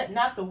God, let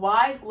not the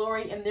wise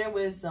glory in their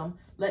wisdom,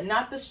 let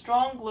not the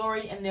strong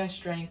glory in their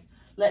strength,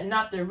 let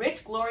not the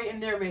rich glory in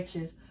their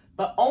riches,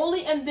 but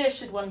only in this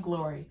should one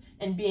glory,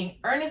 in being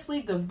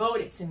earnestly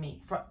devoted to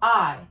me. For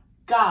I,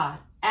 God,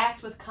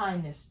 act with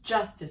kindness,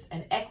 justice,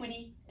 and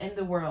equity in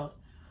the world.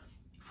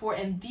 For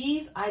in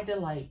these I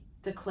delight,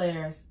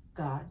 declares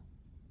God.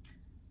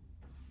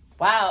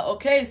 Wow,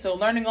 okay, so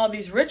learning all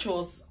these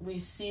rituals, we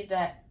see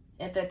that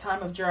at the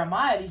time of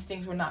Jeremiah, these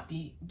things were not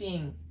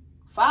being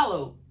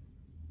followed.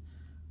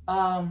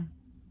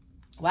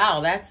 Wow,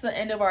 that's the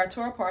end of our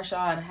Torah Portion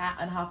on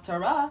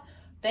Haftarah.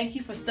 Thank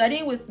you for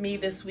studying with me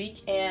this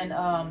week, and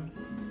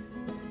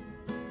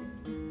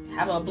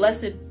have a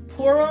blessed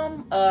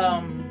Purim.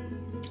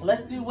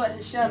 Let's do what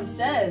Hashem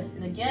says,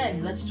 and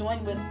again, let's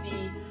join with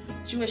the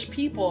Jewish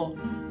people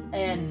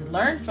and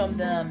learn from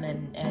them,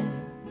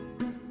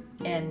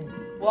 and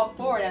walk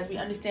forward as we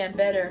understand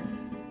better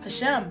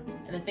Hashem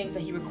and the things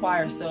that He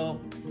requires.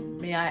 So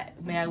may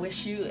I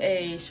wish you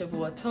a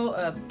Shavua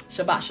Tov,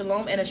 Shabbat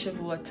Shalom, and a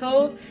Shavua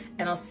Tov,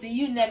 and I'll see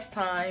you next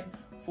time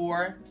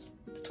for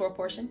the Torah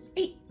Portion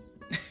 8.